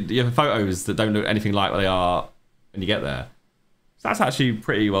 Like you have photos that don't look anything like what they are when you get there. So that's actually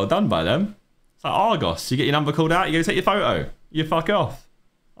pretty well done by them. It's like Argos. You get your number called out. You go take your photo. You fuck off.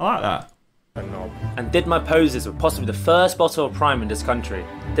 I like that. And did my poses with possibly the first bottle of Prime in this country.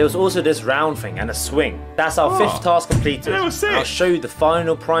 There was also this round thing and a swing. That's our 5th task completed. That was sick. And I'll show you the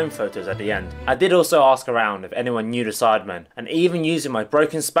final Prime photos at the end. I did also ask around if anyone knew the Sidemen, and even using my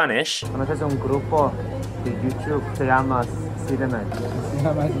broken Spanish. Conoces un grupo de YouTube se llama Sidemen.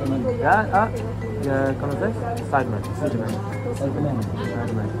 ¿Ya? ¿Conoces? Sidemen.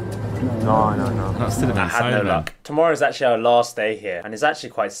 No. Not Sidemen, I had no luck. Tomorrow is actually our last day here, and it's actually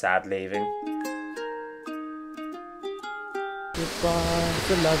quite sad leaving.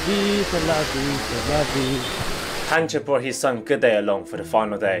 Hancha brought his son Good Day along for the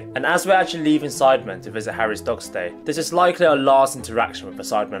final day, and as we're actually leaving Sidemen to visit Harry's dog stay, this is likely our last interaction with a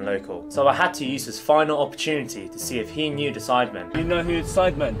Sidemen local, so I had to use this final opportunity to see if he knew the Sidemen. You know who's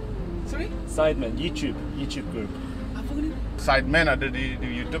Sidemen? Sorry? Sidemen, YouTube group. Sidemen ada di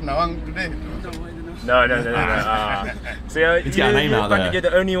YouTube nawang today. No. So Let's get a name out there. You're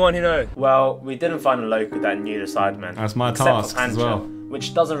the only one who knows. Well, we didn't find a local that knew the Sidemen. That's my except for task as well.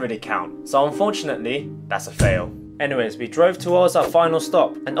 Which doesn't really count. So unfortunately, that's a fail. Anyways, we drove towards our final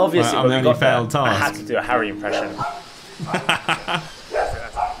stop, and obviously when we got there, I had to do a Harry impression.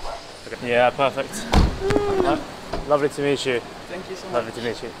 Yeah, perfect. Lovely to meet you. Thank you so much. Lovely to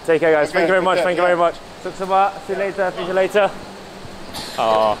meet you. Take care, guys. Thank you very much. Thank you very much. See you later. See you later.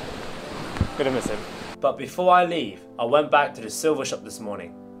 Oh, gonna miss him. But before I leave, I went back to the silver shop this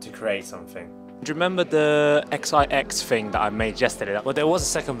morning to create something. Do you remember the XIX thing that I made yesterday? Well, there was a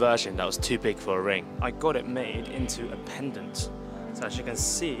second version that was too big for a ring. I got it made into a pendant. So as you can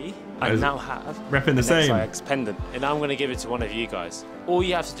see, I now have repping the same XIX pendant, and I'm gonna give it to one of you guys. All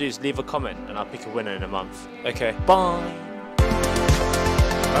you have to do is leave a comment, and I'll pick a winner in a month. Okay, bye.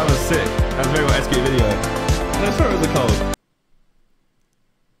 That was sick. That was a very well executed video. No, sorry, it was a cold.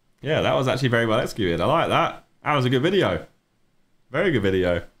 Yeah, that was actually very well executed. I like that. That was a good video. Very good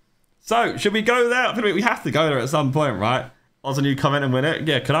video. So, should we go there? I think we have to go there at some point, right? Oz a new comment and win it.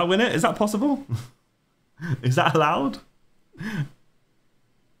 Yeah, can I win it? Is that possible? Is that allowed?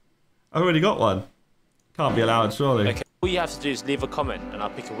 I've already got one. Can't be allowed, surely. Okay, all you have to do is leave a comment, and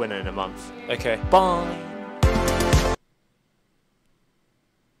I'll pick a winner in a month. Okay, bye.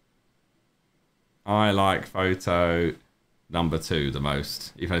 I like photo number 2 the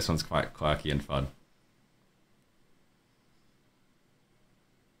most, even though this one's quite quirky and fun.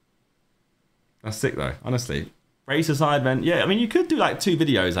 That's sick though, honestly. Race a Sidemen. Yeah, I mean, you could do like 2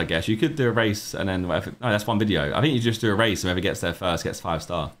 videos, I guess. You could do a race and then whatever. No, that's 1 video. I think you just do a race and whoever gets there first gets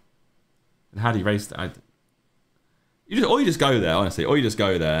 5-star. And how do you race that? Or you just go there, honestly. Or you just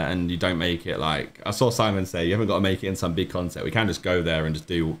go there and you don't make it like... I saw Simon say, you haven't got to make it in some big concept. We can just go there and just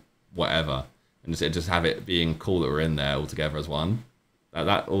do whatever. And just have it being cool that we're in there all together as one.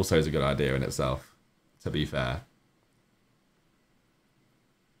 That also is a good idea in itself, to be fair.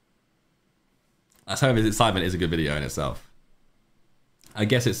 That's how Visit Sidemen is a good video in itself. I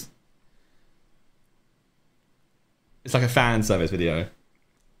guess it's like a fan service video.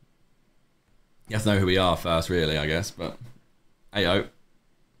 You have to know who we are first, really, I guess, but hey-o.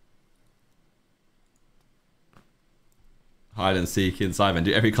 Hide and seek in Sidemen.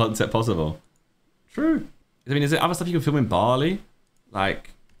 Do every concept possible. True. I mean, is there other stuff you can film in Bali? Like,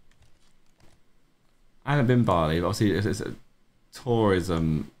 I haven't been Bali, but obviously it's a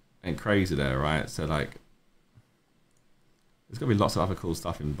tourism and crazy there, right? So like, there's gonna be lots of other cool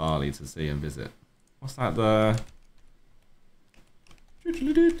stuff in Bali to see and visit. What's that? The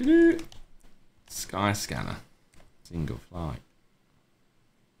Sky Scanner, single flight.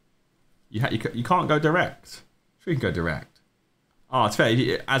 You can't go direct. Sure, you can go direct. Oh, it's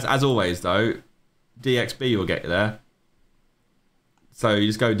fair. As always though, DXB will get you there. So you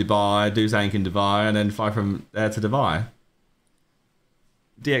just go Dubai, do something in Dubai, and then fly from there to Dubai.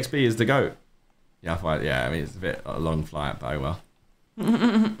 DXB is the GOAT. Yeah, I mean, it's a bit a long flight, but oh well.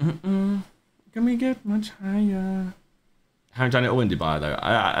 Can we get much higher? Haven't done it all in Dubai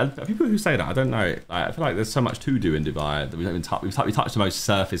though. People who say that, I don't know. Like, I feel like there's so much to do in Dubai that we don't even we touched the most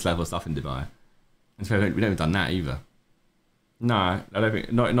surface level stuff in Dubai. And so we don't even done that either. No, I don't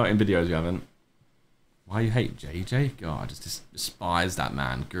think not in videos we haven't. Why you hate JJ? God, I just despise that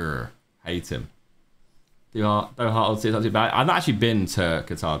man. Grr, hate him. Doha, it's not too bad. I've not actually been to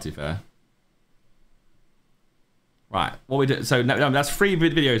Qatar, to be fair. Right, what we do? So no, that's 3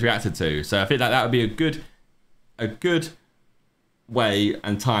 videos reacted to. So I think that would be a good a good way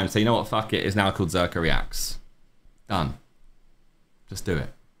and time to say, you know what, fuck it, it's now called Zerkaa Reacts. Done. Just do it.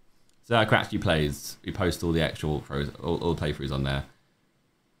 Zerkaa actually plays. We post all the actual all the playthroughs on there.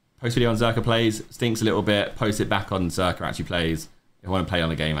 Post video on Zerkaa Plays, stinks a little bit, post it back on Zerkaa Actually Plays. If I want to play on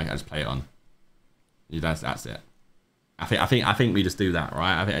the game, I can just play it on. That's it. I think we just do that,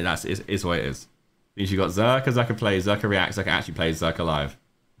 right? I think that's is what it is. Means you got Zerkaa Plays, Zerkaa Reacts, Zerkaa Actually Plays, ZerkaaLive.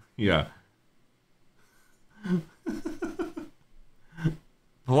 Yeah.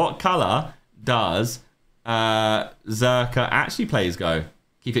 What colour does Zerkaa Actually Plays go?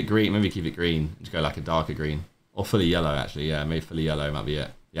 Keep it green, maybe keep it green. Just go like a darker green. Or fully yellow actually, yeah, maybe fully yellow might be it.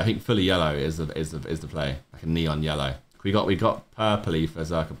 Yeah, I think fully yellow is the play. Like a neon yellow. We got purpley for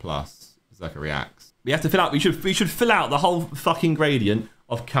Zerkaa Plus, Zerkaa Reacts. We have to fill out, we should fill out the whole fucking gradient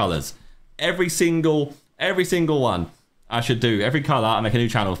of colours. Every single one I should do. Every colour, I make a new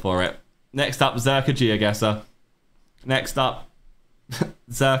channel for it. Next up, Zerkaa GeoGuessr. Next up,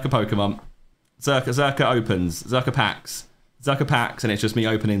 Zerkaa Pokemon. Zerkaa opens, Zerkaa packs, and it's just me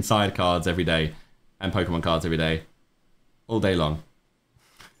opening side cards every day and Pokemon cards every day, all day long.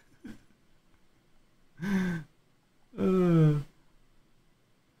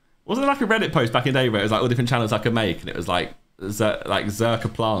 Wasn't there like a Reddit post back in the day where it was like all different channels I could make, and it was like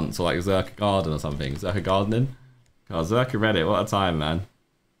Zerkaa Plants or like Zerkaa Garden or something, Zerkaa Gardening. God, Zerkaa Reddit, what a time, man.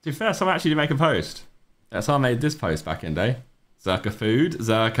 To be fair, someone actually did make a post. That's how I made this post back in the day. Zerkaa Food,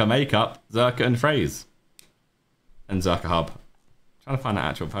 Zerkaa Makeup, Zerkaa and Phrase, and Zerkaa Hub. Trying to find that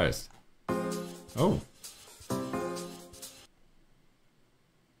actual post. Oh.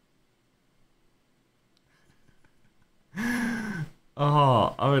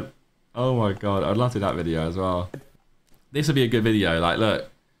 Oh, oh my god, I'd love to do that video as well. This would be a good video. Like, look,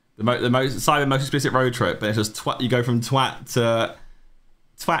 the most Sidemen most explicit road trip, but it's just you go from twat to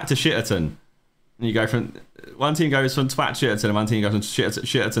Shitterton, and you go from one team goes from twat to Shitterton, and one team goes from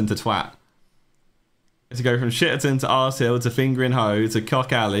Shitterton to twat. To go from Shitterton to Arsehill to Fingering Hoe to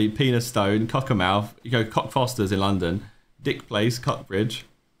Cock Alley, Penis Stone, Cockermouth. You go Cock Foster's in London, Dick Place, Cockbridge.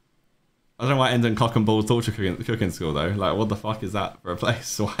 I don't know why it ends in Cock and Balls Torture cooking School though. Like, what the fuck is that for a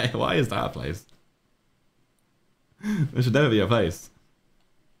place? Why is that a place? There should never be a place.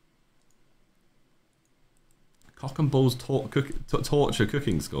 Cock and Balls Torture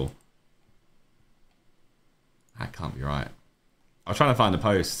Cooking School. That can't be right. I was trying to find the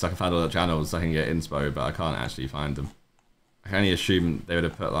posts so I can find all the channels so I can get inspo, but I can't actually find them. I can only assume they would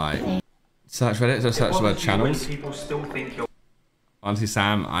have put like search Reddit, so search the word channels. People still think you're... Honestly,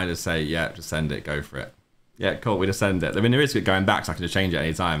 Sam, I just say, yeah, just send it, go for it. Yeah, cool, we just send it. I mean, there is going back, so I can just change it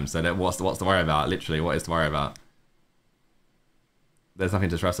any time. So what's to worry about? Literally, what is to worry about? There's nothing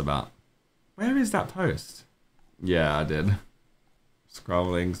to stress about. Where is that post? Yeah, I did.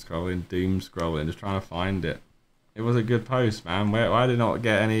 Scrolling, doom scrolling, just trying to find it. It was a good post, man. Why did it not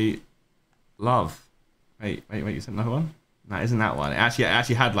get any love? Wait, you sent another one? No, isn't that one? It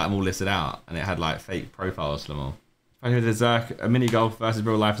actually had like them all listed out, and it had like fake profiles for them all. A mini golf versus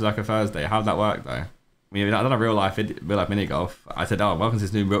real life Zerkaa Thursday. How'd that work though? I mean, I done a real life mini golf. I said, oh, welcome to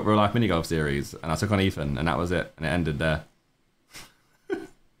this new real life mini golf series, and I took on Ethan, and that was it, and it ended there.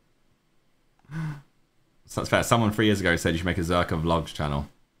 So that's fair. Someone 3 years ago said you should make a Zerkaa vlogs channel.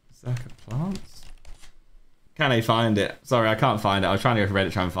 Zerkaa Plants? Can they find it? Sorry, I can't find it. I was trying to go for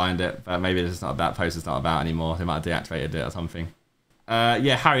Reddit, try and find it, but maybe it's not that post is not about anymore. They might have deactivated it or something.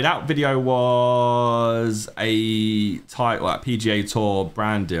 Yeah, Harry, that video was a PGA Tour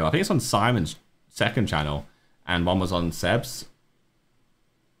brand deal. I think it's on Simon's second channel, and one was on Seb's.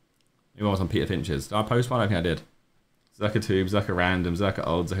 Maybe one was on Peter Finch's. Did I post one? I think I did. Zerkaa Tubes, Zerkaa Random, Zerkaa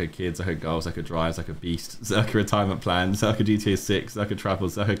Old, Zerkaa Kids, Zerkaa Goals, Zerkaa Drive, Zerkaa Beast, Zerkaa Retirement Plan, Zerkaa GTA 6, Zerkaa Travel,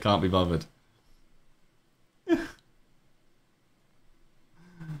 Zerkaa Can't Be Bothered.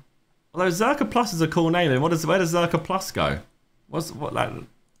 Although Zerkaa Plus is a cool name, and where does Zerkaa Plus go? What like?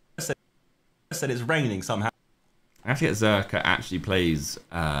 I said it's raining somehow. I have to get Zerkaa Actually Plays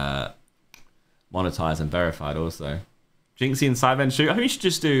monetized and verified also. Jinxie and Sidemen shoot. I think we should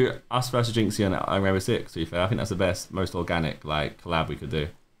just do us versus Jinxie and Rainbow Six. To be fair, I think that's the best, most organic like collab we could do.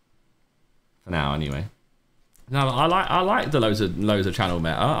 For now, anyway. No, I like the loads of channel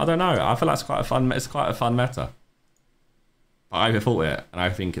meta. I don't know. I feel like it's quite a fun meta. But I overthought it, and I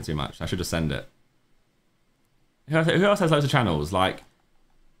think it's too much. I should just send it. Who else has loads of channels? Like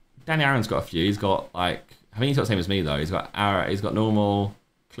Danny Aaron's got a few. He's got like, I think he's got the same as me though. He's got normal,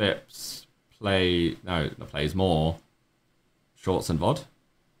 clips, play. No, not plays, more shorts and VOD. I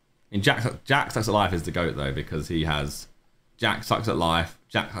mean, Jack Sucks at Life is the GOAT though, because he has Jack Sucks at Life,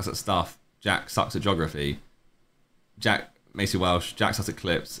 Jack Sucks at Stuff, Jack Sucks at Geography, Jack Macy Welsh, Jack Sucks at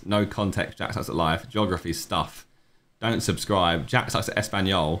Clips, No Context, Jack Sucks at Life, Geography, Stuff, Don't subscribe. Jack sucks at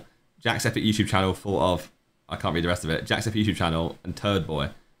Espanol. Jack's epic YouTube channel full of... I can't read the rest of it. Jack's epic YouTube channel and Turd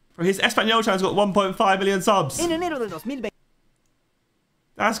Boy. Bro, his Espanol channel's got 1.5 million subs.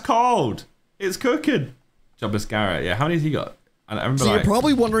 That's cold. It's cooking. Jobless Garrett. Yeah, how many has he got? I remember, so you're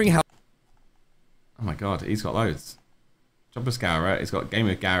probably wondering how... Oh my god, he's got loads. Jobless Garrett. He's got Game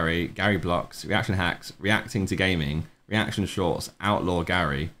with Gary, Gary Blocks, Reaction Hacks, Reacting to Gaming, Reaction Shorts, Outlaw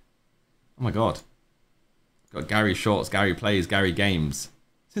Gary. Oh my god. Got Gary Shorts, Gary Plays, Gary Games.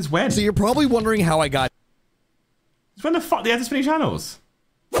 Since when? So you're probably wondering how I got... Since when the fuck they had this many channels?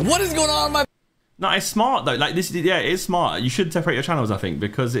 What is going on, my... No, it's smart though. Like this, yeah, it is smart. You should separate your channels, I think,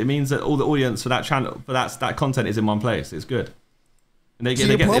 because it means that all the audience for that channel, for that content, is in one place. It's good. And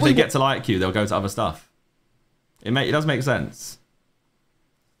if they get to like you, they'll go to other stuff. It does make sense.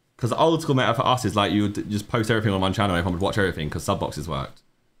 Because the old school meta for us is like you would just post everything on one channel, and everyone would watch everything because sub boxes worked.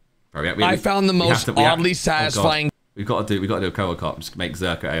 Bro, I found the most oddly satisfying. Oh, we've got to do a co cop. Just make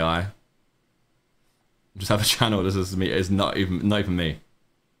Zerkaa AI. Just have a channel. This is me. It's not even me.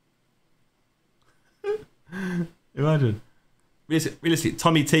 Imagine. Realistically,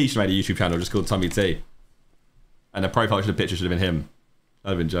 Tommy T should have made a YouTube channel just called Tommy T. And the profile picture should have been him.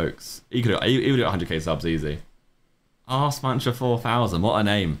 That'd have been jokes. He would have got 100k subs easy. Arse Muncher 4000. What a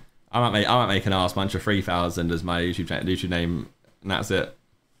name. I might make an Arse Muncher 3000 as my YouTube name, and that's it.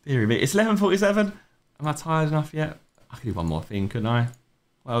 Dear me, it's 11:47. Am I tired enough yet? I could do one more thing, couldn't I?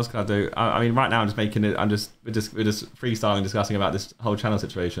 What else could I do? I mean, right now I'm just making it. We're just freestyling, discussing about this whole channel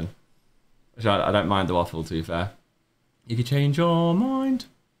situation. Which I don't mind the waffle, to be fair. You could change your mind.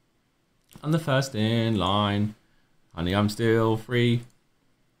 I'm the first in line. Honey, I'm still free.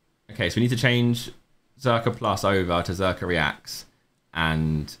 Okay, so we need to change Zerkaa Plus over to Zerkaa Reacts.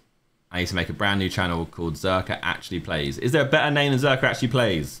 And I need to make a brand new channel called Zerkaa Actually Plays. Is there a better name than Zerkaa Actually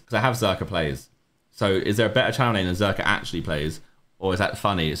Plays? Because I have Zerkaa Plays. So is there a better channel name than Zerkaa Actually Plays? Or is that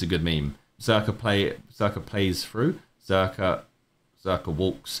funny? It's a good meme. Zerkaa Plays Through. Zerkaa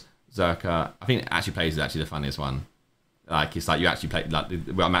Walks. Zerkaa, I think Actually Plays is actually the funniest one. Like, it's like you actually play, like,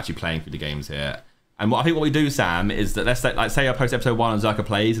 I'm actually playing through the games here. And what we do, Sam, is that let's say I post episode 1 on Zerkaa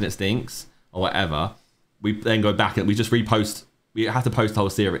Plays and it stinks or whatever. We then go back and we just repost. We have to post the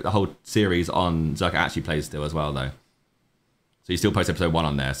whole series on Zerkaa Actually Plays still as well, though. So you still post episode 1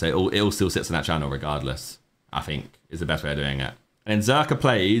 on there, so it all still sits on that channel regardless. I think is the best way of doing it. And then Zerkaa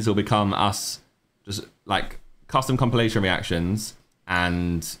Plays will become us just like custom compilation reactions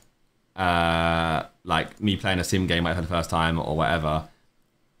and like me playing a sim game like for the first time or whatever.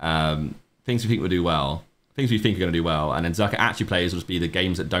 Things we think will do well. Things we think are going to do well. And then Zerkaa Actually Plays will just be the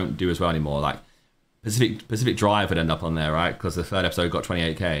games that don't do as well anymore. Like Pacific Drive would end up on there, right? Because the third episode got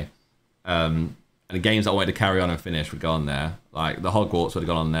 28k. And the games that I wanted to carry on and finish would go on there. Like the Hogwarts would have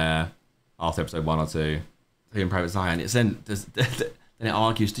gone on there after episode 1 or 2. In Private Zion, it's then it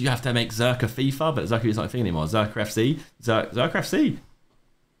argues, do you have to make Zerkaa FIFA? But Zerkaa is not a thing anymore. Zerkaa FC? Zerkaa FC.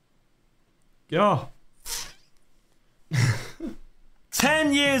 Yeah.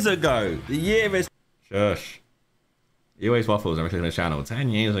 10 years ago. The year is... Shush. He always waffles every single channel. 10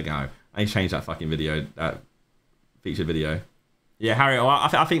 years ago. I need to change that fucking video. That featured video. Yeah, Harry, well,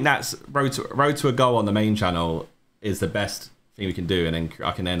 I think that's road to a goal on the main channel is the best thing we can do. And then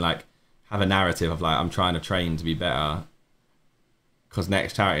I can then like have a narrative of like, I'm trying to train to be better. Because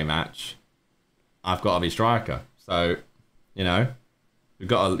next charity match, I've got to be striker. So, you know, you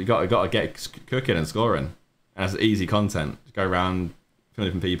got to get cooking and scoring. And that's easy content. Just go around, film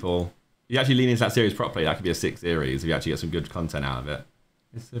different people. If you actually lean into that series properly, that could be a 6 series if you actually get some good content out of it.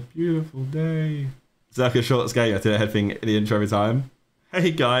 It's a beautiful day. Zerkaa Shorts Gamer to the head thing in the intro every time.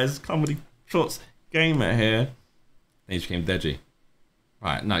 Hey guys, Comedy Shorts Gamer here. And he just became Deji.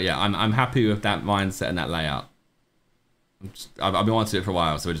 Right, no, yeah, I'm happy with that mindset and that layout. I've been wanting to do it for a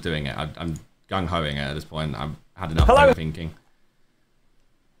while, so we're just doing it. I'm gung-hoing it at this point. I've had enough overthinking.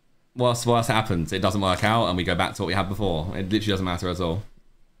 What else happens? It doesn't work out, and we go back to what we had before. It literally doesn't matter at all.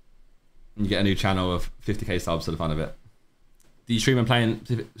 And you get a new channel of 50k subs for the fun of it. Do you stream and play in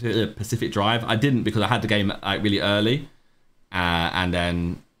Pacific Drive? I didn't because I had the game like really early, and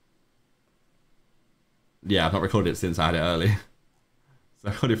then yeah, I've not recorded it since I had it early. So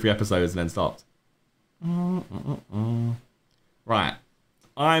I recorded 3 episodes and then stopped. Right,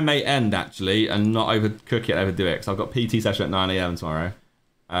 I may end actually and not overcook it, overdo it, because I've got PT session at 9 AM tomorrow.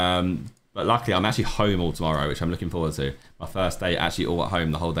 But luckily I'm actually home all tomorrow, which I'm looking forward to. My first day actually all at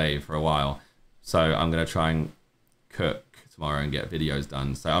home the whole day for a while. So I'm going to try and cook tomorrow and get videos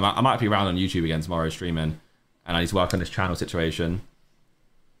done. So I might be around on YouTube again tomorrow streaming, and I need to work on this channel situation.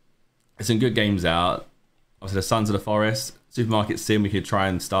 There's some good games out. Obviously the Sons of the Forest, Supermarket Sim we could try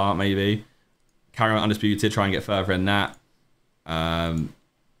and start maybe. carry on Undisputed, try and get further in that.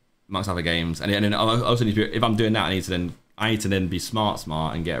 Amongst other games, and then I also need to be, if I'm doing that, I need to then be smart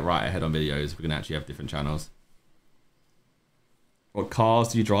and get right ahead on videos. We're gonna actually have different channels. What cars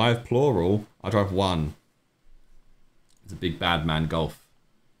do you drive? Plural. I drive one. It's a big bad man Golf.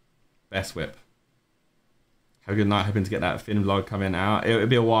 Best whip. Have a good night. Hoping to get that Finn vlog coming out. It'll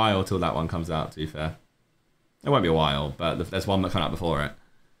be a while till that one comes out. To be fair, it won't be a while, but there's one that come out before it.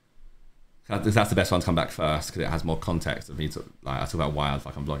 That's the best one to come back first because it has more context of me. I talk about wild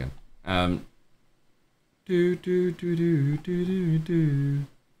like I'm vlogging. Yeah,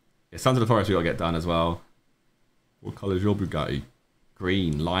 Sons of the Forest we gotta get done as well. What colour is your Bugatti?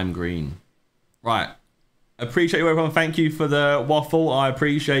 Green, lime green. Right. Appreciate you everyone. Thank you for the waffle. I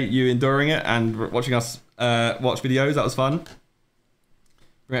appreciate you enduring it and watching us watch videos. That was fun.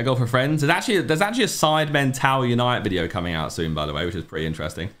 Bring out Golf for Friends. There's actually a Sidemen Tower Unite video coming out soon, by the way, which is pretty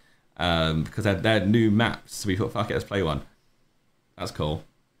interesting. Because they're new maps, so we thought, fuck it, let's play one. That's cool.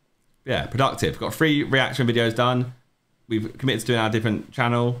 Yeah, productive. Got 3 reaction videos done. We've committed to doing our different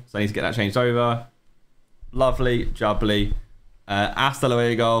channel, so I need to get that changed over. Lovely, jubbly. Hasta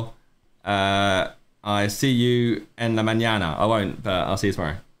luego. I see you en la mañana. I won't, but I'll see you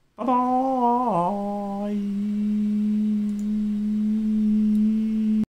tomorrow. Bye-bye.